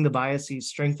strengthening the biases,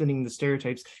 strengthening the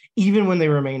stereotypes, even when they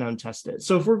remain untested.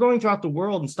 So if we're going throughout the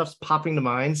world and stuff's popping to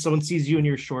mind, someone sees you in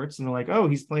your shorts and they're like, "Oh,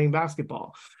 he's playing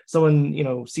basketball." Someone,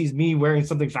 sees me wearing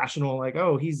something fashionable, like,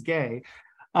 "Oh, he's gay."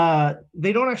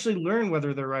 They don't actually learn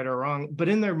whether they're right or wrong, but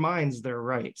in their minds, they're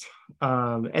right.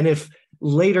 And if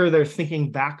later they're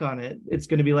thinking back on it, it's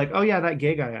going to be like, "Oh yeah, that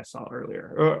gay guy I saw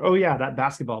earlier," or "Oh yeah, that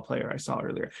basketball player I saw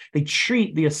earlier." They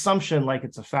treat the assumption like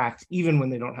it's a fact, even when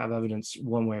they don't have evidence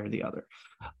one way or the other.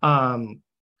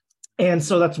 And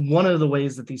so that's one of the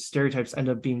ways that these stereotypes end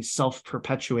up being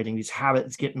self-perpetuating. These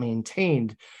habits get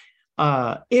maintained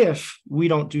if we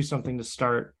don't do something to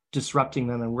start disrupting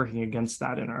them and working against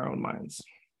that in our own minds.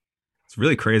 It's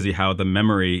really crazy how the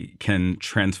memory can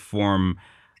transform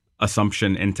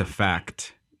assumption into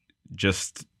fact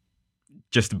just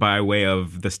by way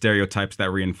of the stereotypes that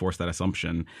reinforce that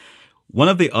assumption. One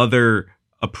of the other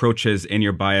approaches in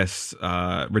your bias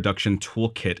reduction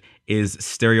toolkit is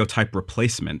stereotype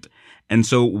replacement. And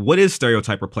so what is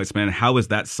stereotype replacement, and how is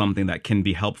that something that can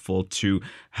be helpful to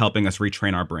helping us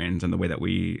retrain our brains and the way that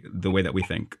we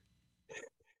think?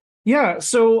 Yeah,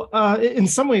 so in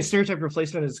some ways, stereotype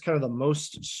replacement is kind of the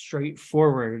most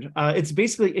straightforward. It's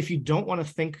basically, if you don't want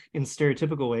to think in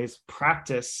stereotypical ways,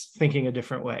 practice thinking a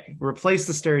different way. Replace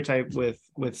the stereotype with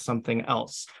something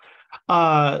else.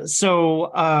 I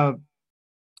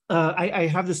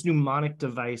have this mnemonic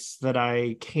device that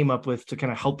I came up with to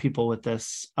kind of help people with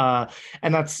this, and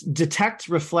that's detect,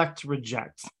 reflect,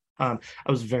 reject. I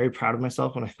was very proud of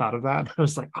myself when I thought of that. I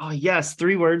was like, oh yes,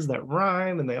 3 words that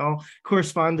rhyme and they all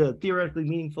correspond to theoretically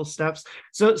meaningful steps.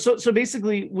 So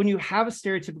basically, when you have a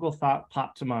stereotypical thought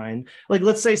pop to mind, like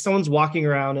let's say someone's walking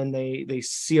around and they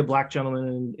see a black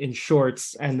gentleman in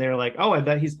shorts and they're like, oh, I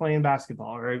bet he's playing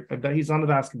basketball, or I bet he's on the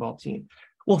basketball team.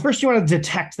 Well, first you want to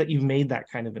detect that you've made that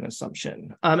kind of an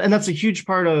assumption. And that's a huge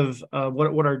part of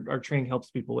what our training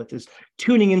helps people with, is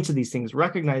tuning into these things,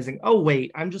 recognizing, oh,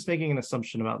 wait, I'm just making an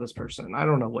assumption about this person. I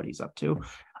don't know what he's up to.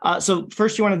 So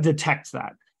first you want to detect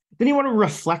that. Then you want to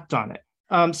reflect on it.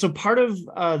 So part of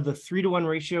the 3-to-1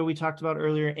 ratio we talked about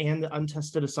earlier and the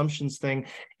untested assumptions thing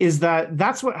is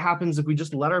that's what happens if we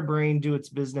just let our brain do its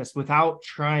business without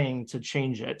trying to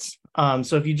change it.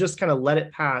 So if you just kind of let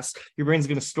it pass, your brain's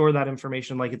going to store that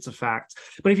information like it's a fact.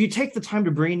 But if you take the time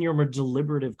to bring in your more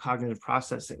deliberative cognitive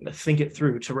processing, to think it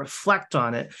through, to reflect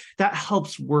on it, that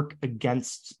helps work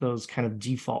against those kind of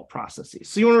default processes.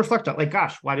 So you want to reflect on, like,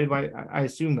 gosh, why did I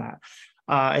assume that?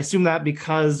 I assume that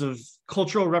because of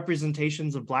cultural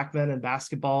representations of Black men in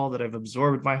basketball that I've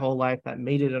absorbed my whole life that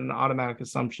made it an automatic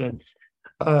assumption.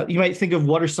 You might think of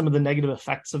what are some of the negative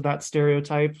effects of that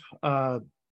stereotype,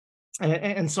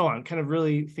 and so on, kind of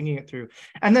really thinking it through.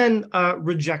 And then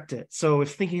reject it. So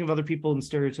if thinking of other people in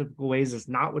stereotypical ways is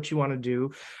not what you want to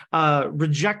do,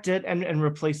 reject it and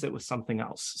replace it with something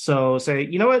else. So say,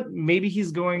 you know what, maybe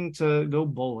he's going to go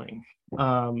bowling.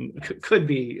 Could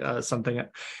be something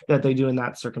that they do in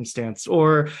that circumstance.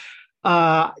 Or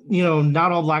not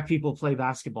all Black people play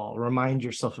basketball. Remind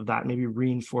yourself of that. Maybe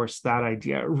reinforce that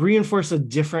idea. Reinforce a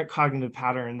different cognitive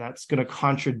pattern that's going to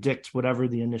contradict whatever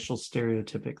the initial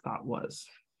stereotypic thought was.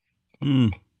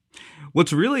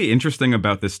 What's really interesting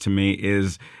about this to me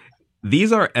is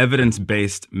these are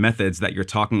evidence-based methods that you're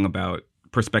talking about: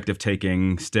 perspective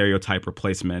taking, stereotype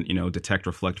replacement, detect,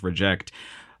 reflect, reject.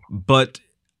 But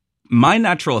my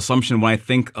natural assumption when I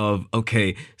think of,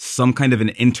 okay, some kind of an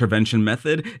intervention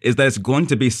method, is that it's going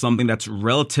to be something that's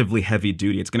relatively heavy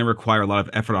duty. It's going to require a lot of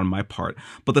effort on my part.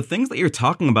 But the things that you're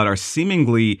talking about are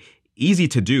seemingly easy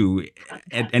to do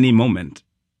at any moment.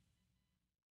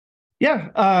 Yeah,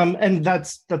 and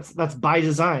that's by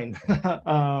design.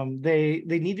 They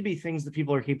need to be things that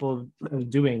people are capable of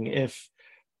doing. If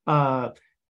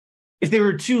they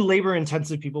were too labor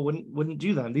intensive, people wouldn't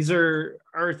do them. These are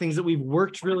things that we've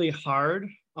worked really hard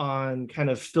on, kind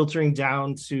of filtering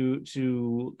down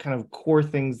to kind of core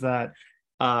things that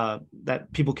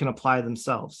people can apply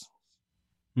themselves.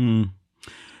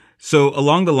 So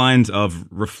along the lines of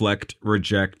reflect,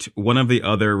 reject, one of the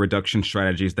other reduction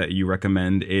strategies that you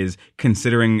recommend is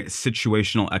considering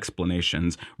situational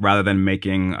explanations rather than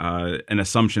making an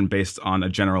assumption based on a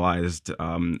generalized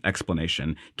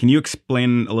explanation. Can you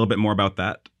explain a little bit more about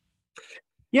that?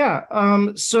 Yeah.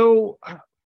 So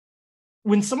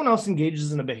when someone else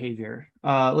engages in a behavior,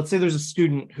 let's say there's a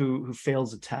student who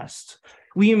fails a test,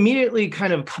 we immediately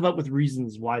kind of come up with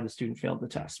reasons why the student failed the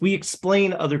test. We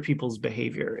explain other people's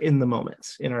behavior in the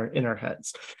moment in our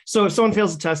heads. So if someone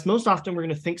fails a test, most often we're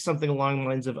going to think something along the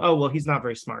lines of, oh, well, he's not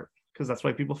very smart, because that's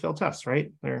why people fail tests, right?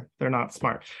 They're not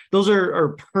smart. Those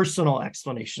are personal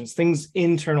explanations, things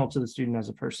internal to the student as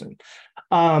a person.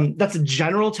 That's a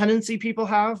general tendency people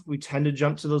have. We tend to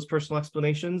jump to those personal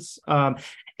explanations.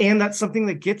 And that's something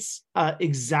that gets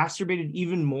exacerbated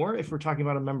even more if we're talking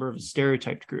about a member of a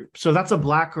stereotyped group. So that's a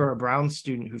Black or a brown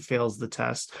student who fails the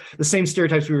test. The same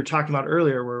stereotypes we were talking about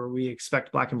earlier, where we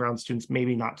expect Black and brown students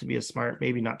maybe not to be as smart,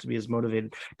 maybe not to be as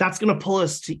motivated. That's going to pull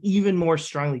us to even more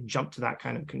strongly jump to that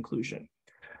kind of conclusion.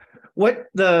 What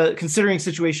the considering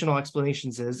situational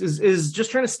explanations is just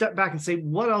trying to step back and say,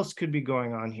 what else could be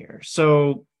going on here?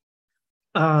 So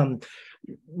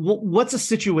what's a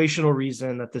situational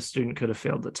reason that this student could have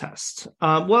failed the test?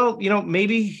 Well,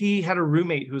 maybe he had a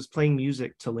roommate who was playing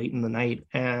music till late in the night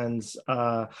and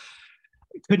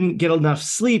couldn't get enough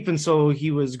sleep, and so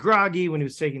he was groggy when he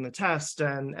was taking the test,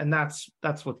 and that's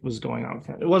what was going on with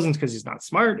him. It wasn't because he's not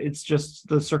smart, it's just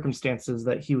the circumstances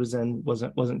that he was in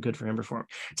wasn't good for him performing.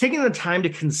 Taking the time to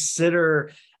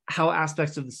consider how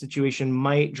aspects of the situation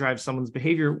might drive someone's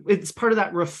behavior. It's part of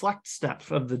that reflect step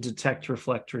of the detect,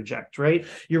 reflect, reject, right?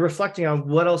 You're reflecting on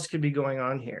what else could be going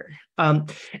on here.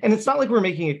 And it's not like we're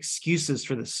making excuses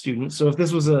for this student. So if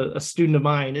this was a student of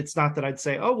mine, it's not that I'd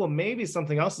say, oh, well, maybe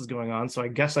something else is going on, so I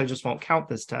guess I just won't count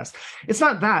this test. It's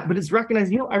not that, but it's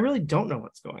recognizing, I really don't know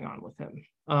what's going on with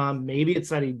him. Maybe it's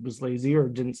that he was lazy or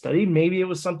didn't study. Maybe it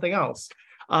was something else.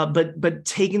 But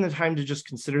taking the time to just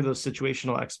consider those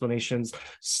situational explanations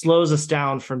slows us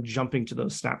down from jumping to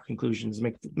those snap conclusions,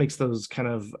 makes those kind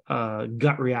of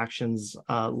gut reactions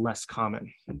less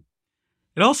common.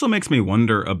 It also makes me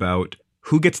wonder about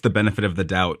who gets the benefit of the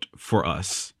doubt for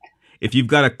us. If you've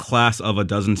got a class of a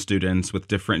dozen students with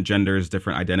different genders,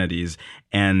 different identities,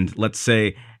 and let's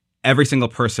say every single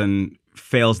person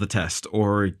fails the test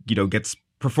or,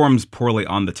 performs poorly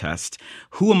on the test,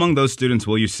 who among those students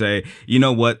will you say, you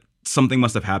know what, something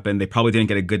must have happened, they probably didn't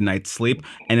get a good night's sleep?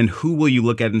 And then who will you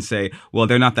look at and say, well,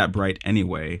 they're not that bright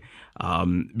anyway?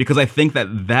 Because I think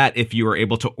that if you are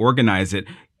able to organize it,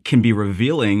 can be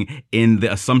revealing in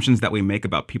the assumptions that we make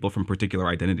about people from particular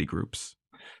identity groups.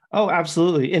 Oh,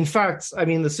 absolutely. In fact, I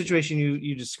mean, the situation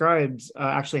you described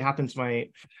actually happened to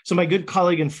my good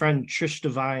colleague and friend Trish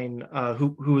Devine,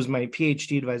 who was my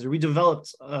PhD advisor. We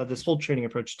developed this whole training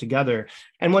approach together.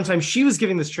 And one time she was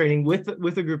giving this training with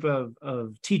a group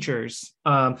of teachers,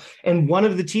 and one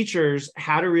of the teachers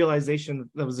had a realization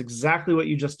that was exactly what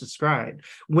you just described.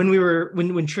 When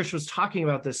Trish was talking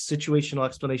about this situational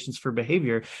explanations for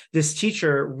behavior, this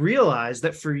teacher realized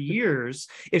that for years,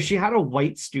 if she had a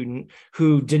white student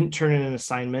who didn't turn in an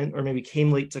assignment or maybe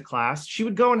came late to class, she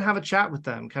would go and have a chat with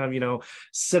them, kind of,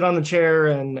 sit on the chair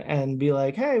and be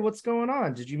like, hey, what's going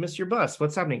on? Did you miss your bus?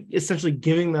 What's happening? Essentially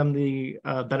giving them the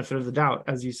benefit of the doubt,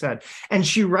 as you said. And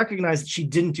she recognized that she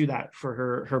didn't do that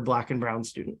for her Black and brown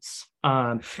students.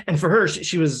 And for her,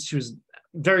 she was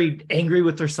very angry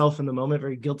with herself in the moment,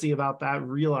 very guilty about that,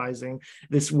 realizing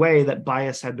this way that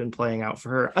bias had been playing out for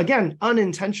her. Again,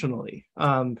 unintentionally.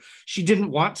 She didn't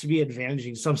want to be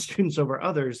advantaging some students over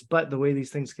others, but the way these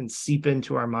things can seep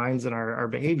into our minds and our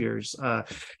behaviors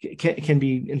can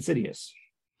be insidious.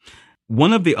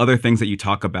 One of the other things that you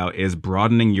talk about is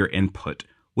broadening your input.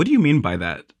 What do you mean by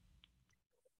that?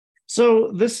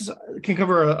 So this can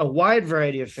cover a wide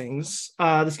variety of things.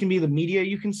 This can be the media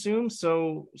you consume.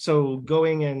 So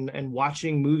going and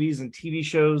watching movies and TV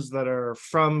shows that are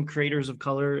from creators of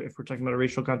color, if we're talking about a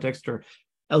racial context, or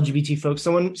LGBT folks,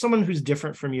 someone who's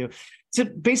different from you, to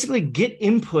basically get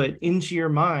input into your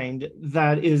mind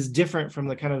that is different from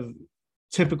the kind of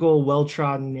typical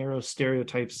well-trodden narrow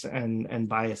stereotypes and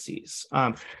biases.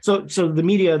 So the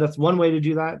media, that's one way to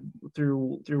do that,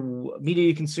 through media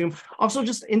you consume. Also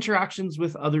just interactions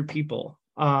with other people.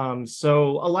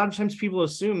 So a lot of times people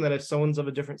assume that if someone's of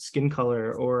a different skin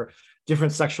color or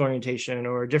different sexual orientation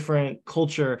or different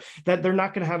culture, that they're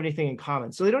not going to have anything in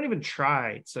common. So they don't even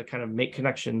try to kind of make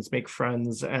connections, make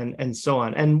friends, and so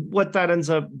on. And what that ends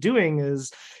up doing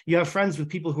is you have friends with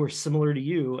people who are similar to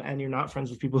you, and you're not friends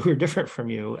with people who are different from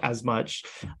you as much.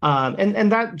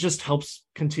 And that just helps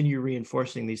continue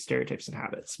reinforcing these stereotypes and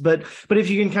habits. But if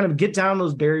you can kind of get down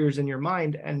those barriers in your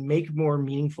mind and make more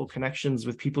meaningful connections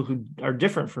with people who are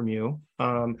different from you,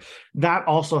 that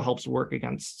also helps work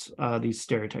against these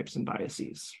stereotypes and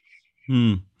biases.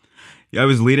 Yeah, I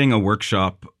was leading a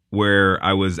workshop where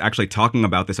I was actually talking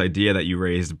about this idea that you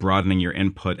raised, broadening your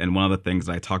input. And one of the things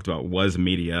I talked about was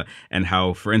media, and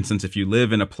how, for instance, if you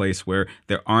live in a place where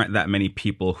there aren't that many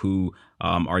people who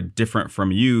are different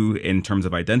from you in terms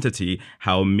of identity,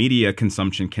 how media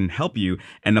consumption can help you.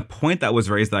 And the point that was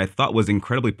raised that I thought was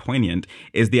incredibly poignant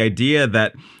is the idea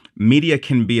that media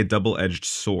can be a double-edged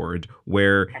sword,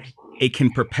 where it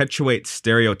can perpetuate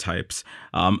stereotypes,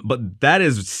 but that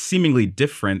is seemingly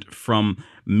different from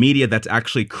media that's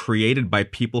actually created by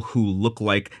people who look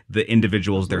like the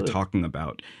individuals Absolutely. They're talking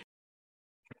about.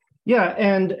 Yeah,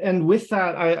 and with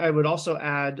that, I would also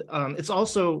add, it's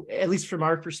also, at least from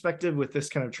our perspective with this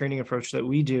kind of training approach that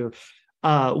we do,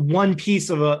 one piece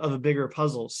of a bigger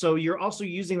puzzle. So you're also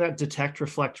using that detect,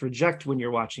 reflect, reject when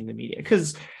you're watching the media,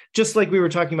 because just like we were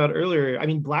talking about earlier, I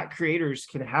mean, Black creators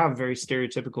can have very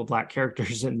stereotypical Black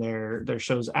characters in their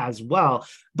shows as well.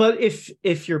 But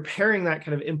if you're pairing that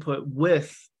kind of input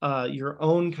with your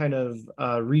own kind of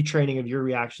retraining of your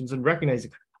reactions and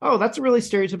recognizing, oh, that's a really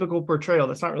stereotypical portrayal,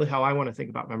 that's not really how I want to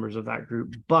think about members of that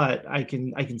group, but I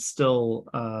can still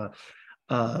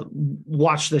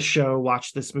watch this show,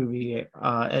 watch this movie,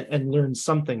 and learn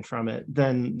something from it,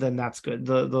 then that's good.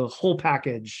 The whole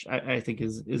package, I think,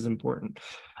 is important,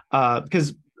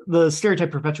 because the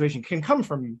stereotype perpetuation can come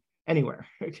from anywhere.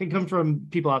 It can come from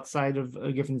people outside of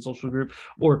a given social group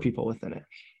or people within it.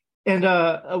 And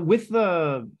with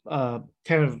the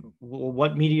kind of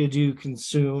what media do you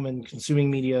consume and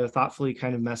consuming media thoughtfully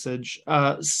kind of message,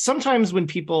 sometimes when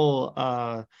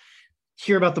people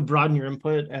hear about the broaden your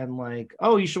input and like,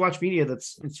 oh, you should watch media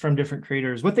that's it's from different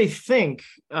creators, what they think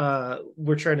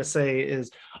we're trying to say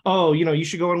is, oh, you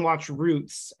should go and watch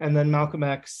Roots and then Malcolm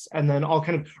X and then all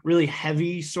kind of really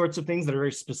heavy sorts of things that are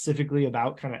very specifically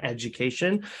about kind of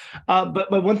education.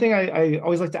 But one thing I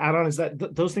always like to add on is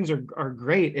that those things are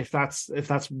great if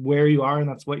that's where you are and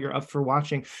that's what you're up for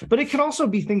watching, but it can also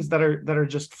be things that are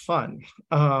just fun.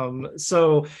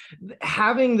 So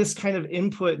having this kind of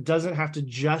input doesn't have to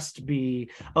just be,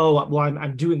 oh, well,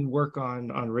 I'm doing work on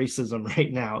racism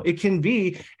right now. It can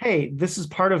be, hey, this is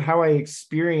part of how I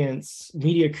experience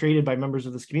media created by members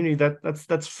of this community.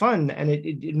 That's fun, and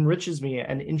it enriches me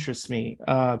and interests me.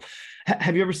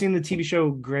 Have you ever seen the TV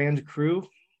show Grand Crew?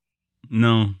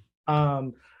 No.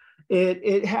 Um,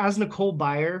 it has Nicole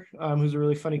Byer, who's a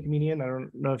really funny comedian. I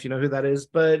don't know if you know who that is,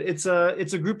 but it's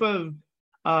a group of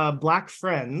Black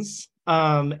friends.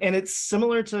 And it's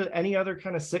similar to any other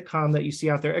kind of sitcom that you see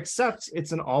out there, except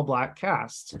it's an all Black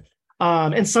cast.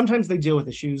 And sometimes they deal with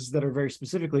issues that are very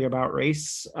specifically about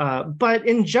race. But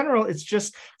in general, it's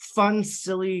just fun,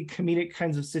 silly, comedic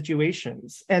kinds of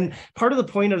situations. And part of the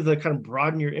point of the kind of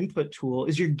broaden your input tool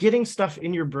is you're getting stuff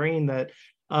in your brain that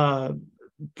uh,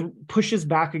 pushes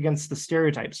back against the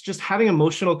stereotypes. Just having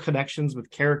emotional connections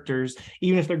with characters,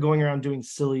 even if they're going around doing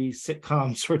silly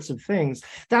sitcom sorts of things,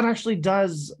 that actually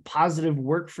does positive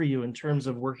work for you in terms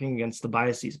of working against the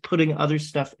biases, putting other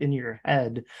stuff in your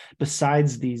head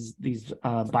besides these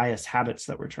bias habits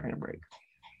that we're trying to break.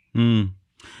 Mm.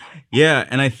 Yeah,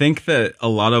 and I think that a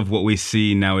lot of what we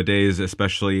see nowadays,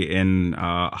 especially in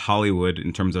Hollywood,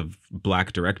 in terms of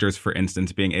Black directors, for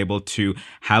instance, being able to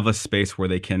have a space where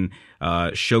they can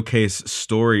showcase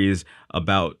stories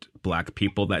about Black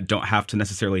people that don't have to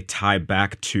necessarily tie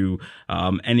back to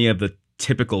any of the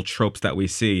typical tropes that we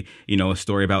see, a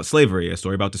story about slavery, a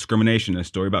story about discrimination, a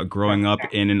story about growing up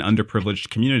in an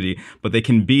underprivileged community, but they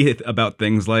can be about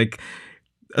things like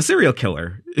a serial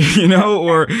killer,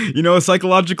 or, a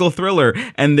psychological thriller,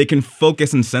 and they can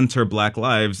focus and center Black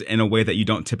lives in a way that you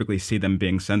don't typically see them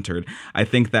being centered. I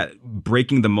think that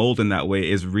breaking the mold in that way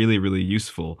is really, really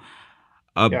useful.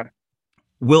 Yeah.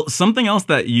 Will, something else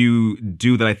that you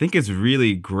do that I think is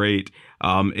really great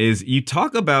is you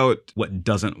talk about what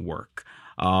doesn't work.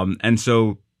 And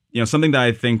so, something that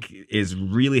I think is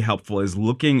really helpful is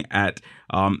looking at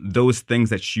those things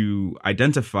that you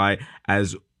identify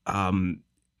as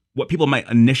what people might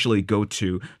initially go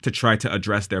to try to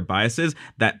address their biases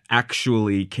that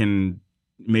actually can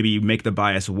maybe make the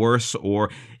bias worse, or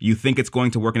you think it's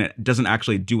going to work and it doesn't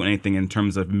actually do anything in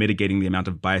terms of mitigating the amount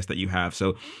of bias that you have.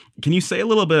 So can you say a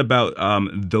little bit about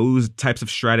those types of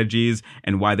strategies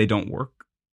and why they don't work?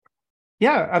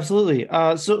 Yeah, absolutely.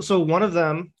 So one of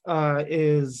them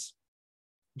is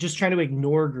just trying to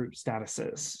ignore group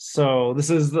statuses. So this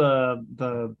is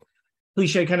the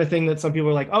cliche kind of thing that some people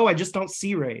are like, oh, I just don't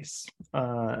see race.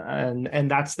 And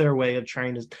that's their way of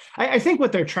trying to, I think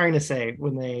what they're trying to say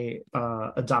when they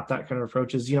adopt that kind of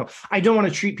approach is, I don't want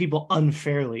to treat people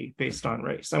unfairly based on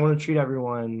race. I want to treat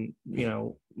everyone,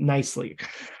 nicely.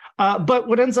 But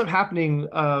what ends up happening,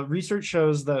 research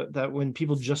shows that when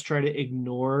people just try to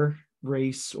ignore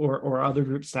race or other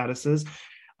group statuses,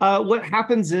 what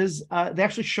happens is they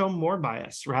actually show more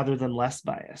bias rather than less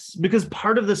bias, because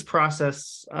part of this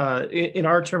process, in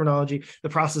our terminology, the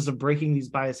process of breaking these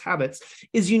bias habits,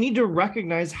 is you need to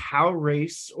recognize how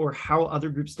race or how other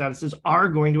group statuses are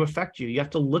going to affect you. You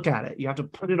have to look at it. You have to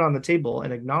put it on the table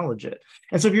and acknowledge it.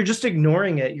 And so if you're just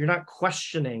ignoring it, you're not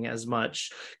questioning as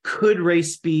much. Could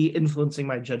race be influencing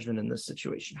my judgment in this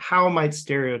situation? How might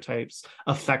stereotypes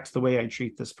affect the way I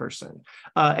treat this person?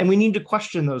 And we need to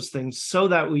question those things so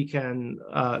that we can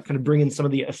kind of bring in some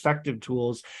of the effective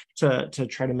tools to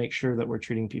try to make sure that we're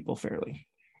treating people fairly.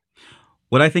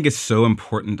 What I think is so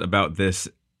important about this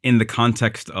in the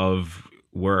context of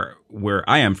where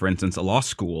I am, for instance, a law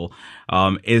school,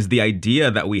 is the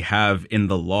idea that we have in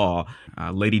the law,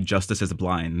 Lady Justice is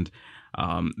blind.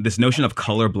 This notion of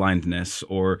color blindness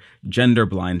or gender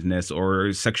blindness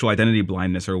or sexual identity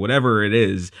blindness or whatever it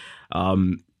is,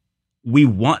 we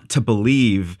want to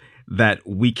believe that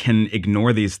we can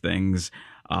ignore these things.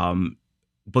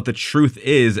 But the truth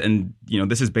is, and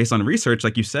this is based on research,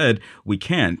 like you said, we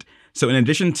can't. So in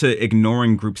addition to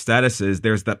ignoring group statuses,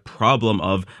 there's that problem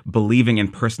of believing in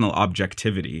personal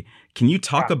objectivity. Can you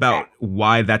talk about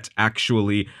why that's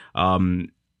actually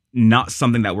not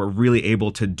something that we're really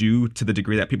able to do to the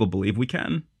degree that people believe we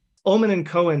can? Ullman and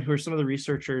Cohen, who are some of the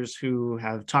researchers who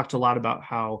have talked a lot about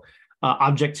how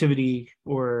objectivity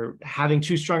or having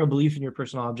too strong a belief in your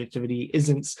personal objectivity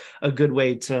isn't a good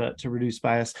way to reduce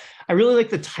bias. I really like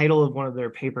the title of one of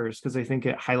their papers because I think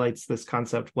it highlights this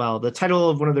concept well. The title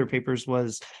of one of their papers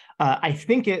was I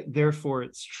think it, therefore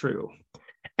it's true.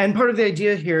 And part of the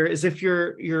idea here is if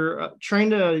you're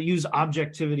trying to use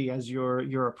objectivity as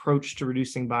your approach to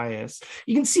reducing bias,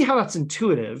 you can see how that's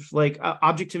intuitive. Like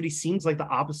objectivity seems like the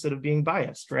opposite of being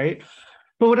biased, right?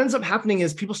 But what ends up happening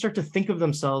is people start to think of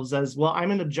themselves as, well, I'm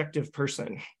an objective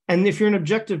person. And if you're an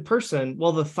objective person,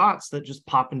 well, the thoughts that just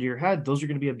pop into your head, those are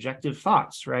going to be objective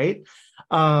thoughts, right?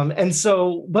 And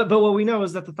so, but what we know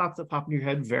is that the thoughts that pop into your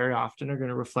head very often are going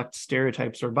to reflect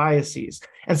stereotypes or biases.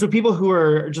 And so people who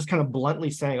are just kind of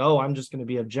bluntly saying, oh, I'm just going to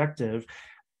be objective,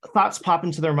 thoughts pop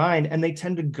into their mind and they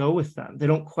tend to go with them. They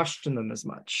don't question them as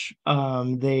much.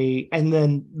 And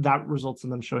then that results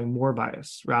in them showing more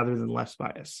bias rather than less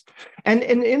bias. And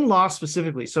in law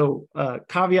specifically, so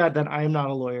caveat that I am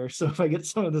not a lawyer, so if I get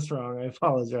some of this wrong, I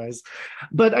apologize.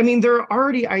 But I mean, there are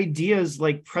already ideas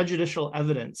like prejudicial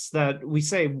evidence that we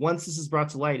say once this is brought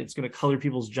to light, it's going to color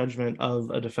people's judgment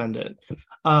of a defendant.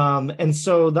 And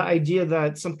so the idea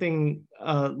that something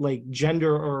like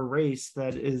gender or race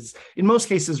that is in most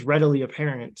cases readily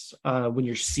apparent when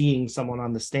you're seeing someone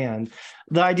on the stand,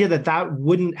 the idea that that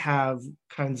wouldn't have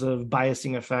kinds of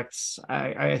biasing effects,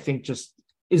 I think just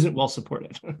isn't well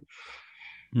supported.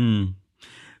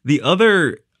 The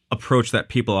other approach that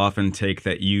people often take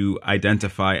that you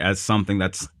identify as something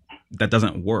that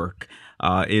doesn't work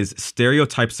is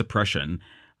stereotype suppression.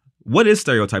 What is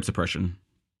stereotype suppression?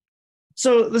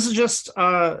 So this is just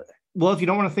well, if you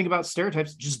don't want to think about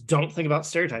stereotypes, just don't think about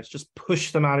stereotypes. Just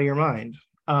push them out of your mind.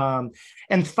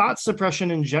 And thought suppression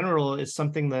in general is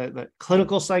something that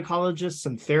clinical psychologists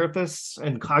and therapists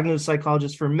and cognitive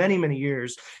psychologists for many, many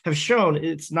years have shown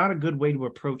it's not a good way to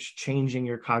approach changing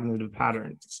your cognitive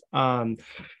patterns.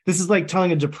 This is like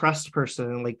telling a depressed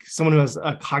person, like someone who has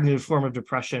a cognitive form of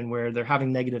depression where they're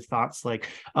having negative thoughts like,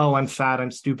 oh, I'm fat,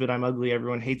 I'm stupid, I'm ugly,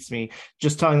 everyone hates me.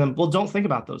 Just telling them, well, don't think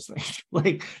about those things.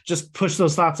 Like just push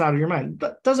those thoughts out of your mind.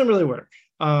 That doesn't really work.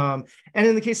 And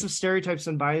in the case of stereotypes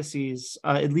and biases,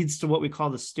 it leads to what we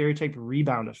call the stereotype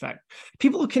rebound effect.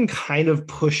 People can kind of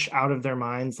push out of their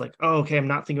minds like, oh, okay, I'm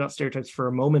not thinking about stereotypes for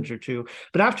a moment or two.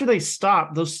 But after they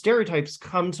stop, those stereotypes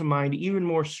come to mind even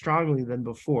more strongly than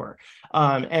before.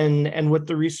 And what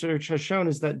the research has shown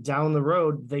is that down the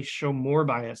road, they show more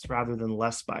bias rather than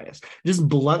less bias. Just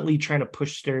bluntly trying to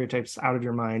push stereotypes out of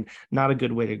your mind, not a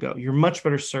good way to go. You're much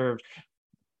better served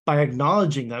by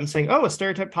acknowledging them, saying, oh, a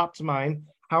stereotype popped to mind.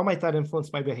 How might that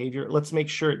influence my behavior? Let's make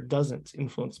sure it doesn't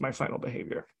influence my final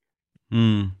behavior.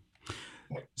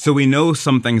 So we know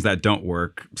some things that don't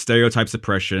work: stereotype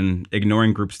suppression,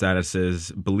 ignoring group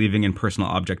statuses, believing in personal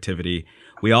objectivity.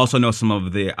 We also know some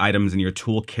of the items in your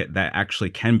toolkit that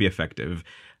actually can be effective.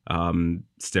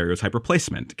 Stereotype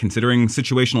replacement, considering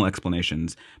situational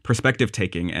explanations, perspective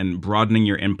taking, and broadening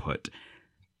your input.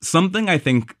 Something I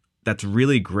think that's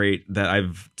really great that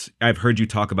I've heard you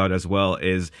talk about as well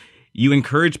is you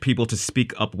encourage people to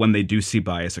speak up when they do see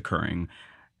bias occurring.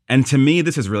 And to me,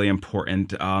 this is really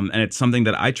important, and it's something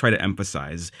that I try to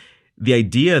emphasize. The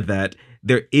idea that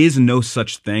there is no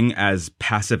such thing as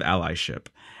passive allyship.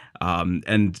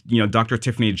 And, Dr.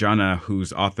 Tiffany Jana,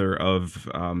 who's author of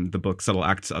the book Subtle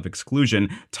Acts of Exclusion,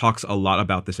 talks a lot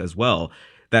about this as well,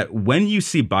 that when you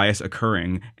see bias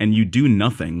occurring and you do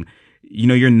nothing,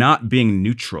 you're not being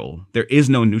neutral. There is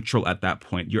no neutral at that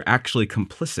point. You're actually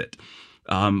complicit.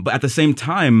 But at the same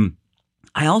time,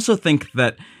 I also think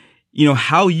that,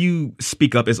 how you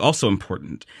speak up is also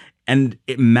important. And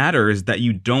it matters that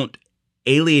you don't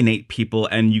alienate people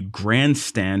and you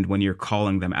grandstand when you're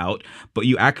calling them out, but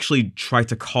you actually try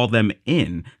to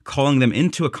calling them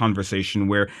into a conversation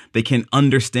where they can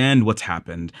understand what's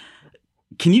happened.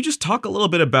 Can you just talk a little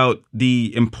bit about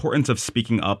the importance of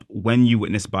speaking up when you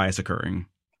witness bias occurring?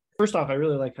 First off, I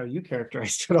really like how you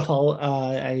characterized it all.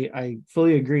 I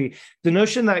fully agree. The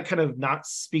notion that kind of not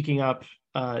speaking up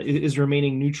is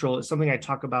remaining neutral is something I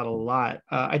talk about a lot.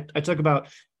 I talk about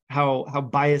how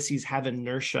biases have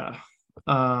inertia.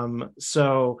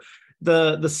 So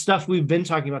the stuff we've been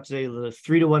talking about today, the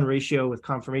 3-to-1 ratio with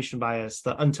confirmation bias,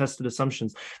 the untested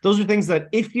assumptions, those are things that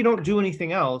if you don't do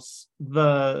anything else,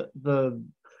 the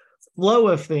flow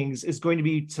of things is going to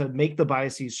be to make the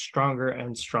biases stronger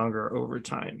and stronger over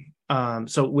time.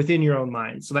 So within your own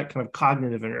mind, so that kind of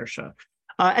cognitive inertia.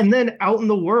 And then out in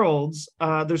the world,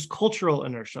 there's cultural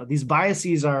inertia. These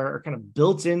biases are kind of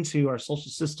built into our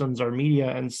social systems, our media,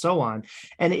 and so on.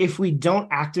 And if we don't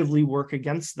actively work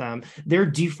against them, their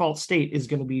default state is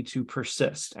going to be to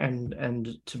persist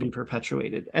and to be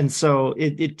perpetuated. And so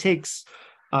it takes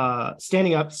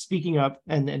standing up, speaking up,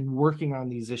 and working on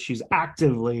these issues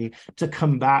actively to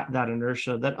combat that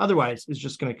inertia that otherwise is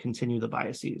just going to continue the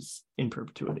biases in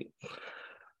perpetuity.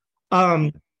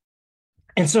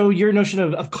 And so your notion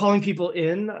of calling people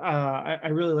in, I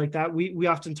really like that. We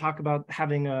often talk about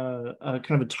having a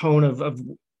kind of a tone of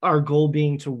our goal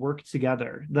being to work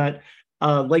together. That,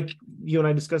 like you and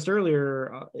I discussed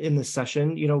earlier in this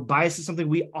session, bias is something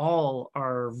we all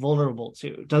are vulnerable to.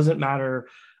 It doesn't matter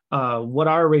what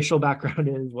our racial background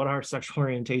is, what our sexual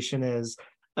orientation is.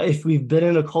 If we've been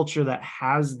in a culture that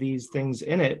has these things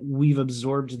in it, we've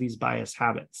absorbed these bias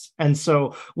habits. And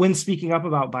so when speaking up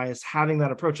about bias, having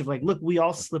that approach of like, look, we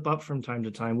all slip up from time to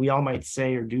time. We all might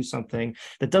say or do something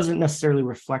that doesn't necessarily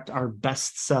reflect our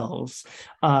best selves.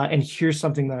 And here's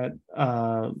something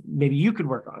that maybe you could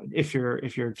work on if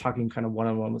you're talking kind of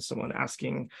one-on-one with someone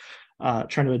asking,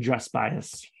 trying to address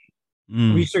bias.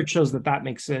 Research shows that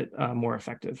makes it more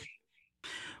effective.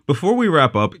 Before we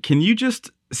wrap up, can you just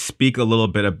speak a little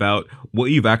bit about what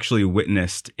you've actually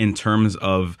witnessed in terms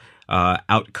of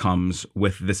outcomes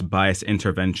with this bias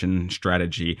intervention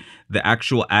strategy, the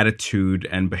actual attitude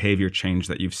and behavior change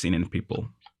that you've seen in people?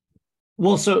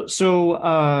 Well, so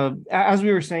as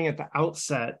we were saying at the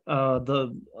outset, a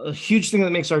huge thing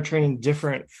that makes our training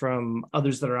different from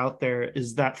others that are out there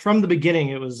is that from the beginning,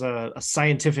 it was a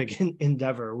scientific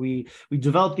endeavor. We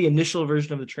developed the initial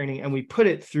version of the training and we put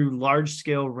it through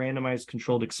large-scale randomized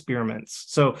controlled experiments.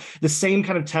 So the same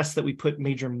kind of tests that we put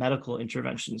major medical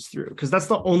interventions through, because that's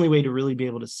the only way to really be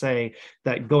able to say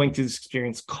that going through this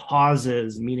experience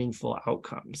causes meaningful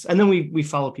outcomes. And then we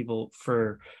follow people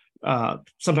for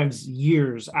sometimes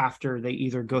years after they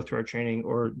either go through our training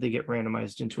or they get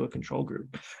randomized into a control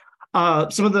group.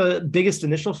 Some of the biggest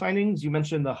initial findings, you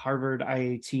mentioned the Harvard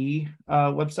IAT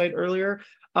website earlier.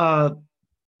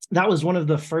 That was one of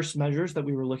the first measures that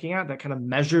we were looking at, that kind of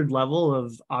measured level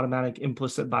of automatic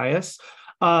implicit bias.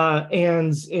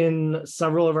 And in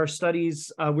several of our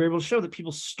studies, we were able to show that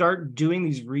people start doing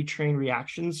these retrain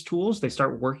reactions tools. They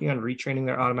start working on retraining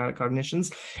their automatic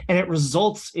cognitions, and it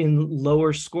results in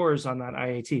lower scores on that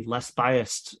IAT, less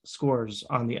biased scores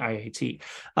on the IAT,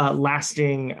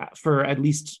 lasting for at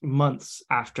least months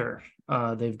after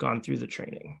they've gone through the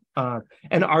training.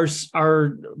 And our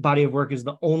body of work is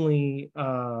the only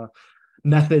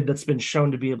method that's been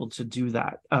shown to be able to do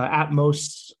that. At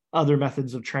most, other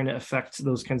methods of trying to affect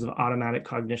those kinds of automatic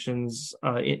cognitions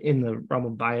in the realm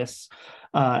of bias,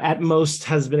 at most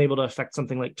has been able to affect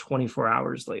something like 24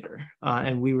 hours later.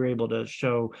 And we were able to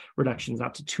show reductions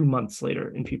out to 2 months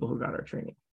later in people who got our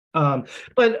training.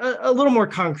 But a little more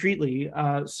concretely,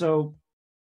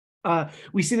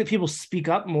 we see that people speak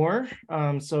up more.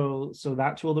 So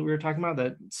that tool that we were talking about,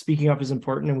 that speaking up is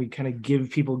important, and we kind of give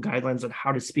people guidelines on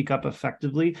how to speak up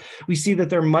effectively. We see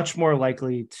that they're much more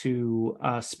likely to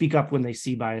speak up when they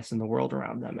see bias in the world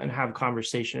around them and have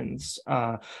conversations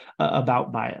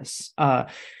about bias.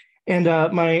 And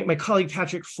my colleague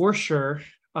Patrick Forscher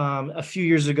a few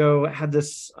years ago had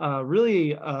this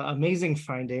really amazing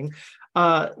finding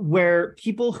where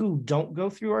people who don't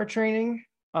go through our training,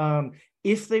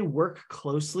 if they work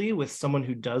closely with someone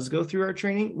who does go through our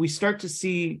training, we start to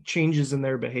see changes in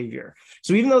their behavior.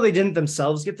 So even though they didn't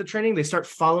themselves get the training, they start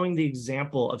following the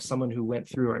example of someone who went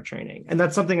through our training. And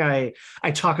that's something I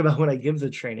talk about when I give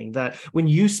the training, that when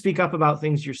you speak up about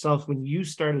things yourself, when you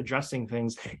start addressing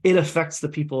things, it affects the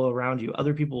people around you.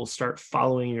 Other people will start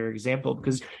following your example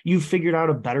because you've figured out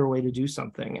a better way to do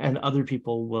something, and other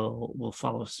people will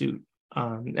follow suit.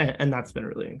 And that's been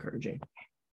really encouraging.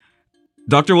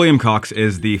 Dr. William Cox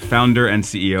is the founder and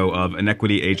CEO of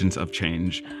Inequity Agents of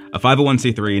Change, a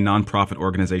 501c3 nonprofit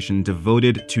organization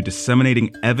devoted to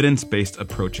disseminating evidence-based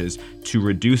approaches to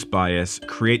reduce bias,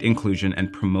 create inclusion,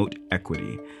 and promote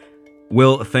equity.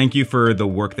 Will, thank you for the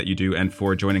work that you do and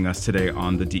for joining us today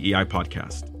on the DEI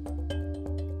podcast.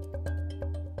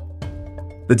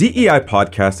 The DEI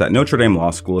podcast at Notre Dame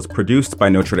Law School is produced by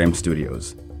Notre Dame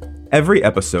Studios. Every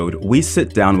episode, we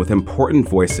sit down with important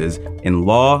voices in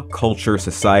law, culture,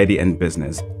 society, and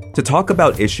business to talk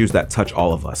about issues that touch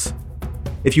all of us.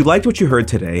 If you liked what you heard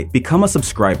today, become a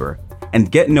subscriber and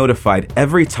get notified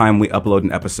every time we upload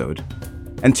an episode.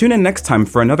 And tune in next time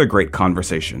for another great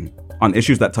conversation on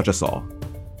issues that touch us all.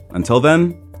 Until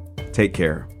then, take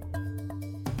care.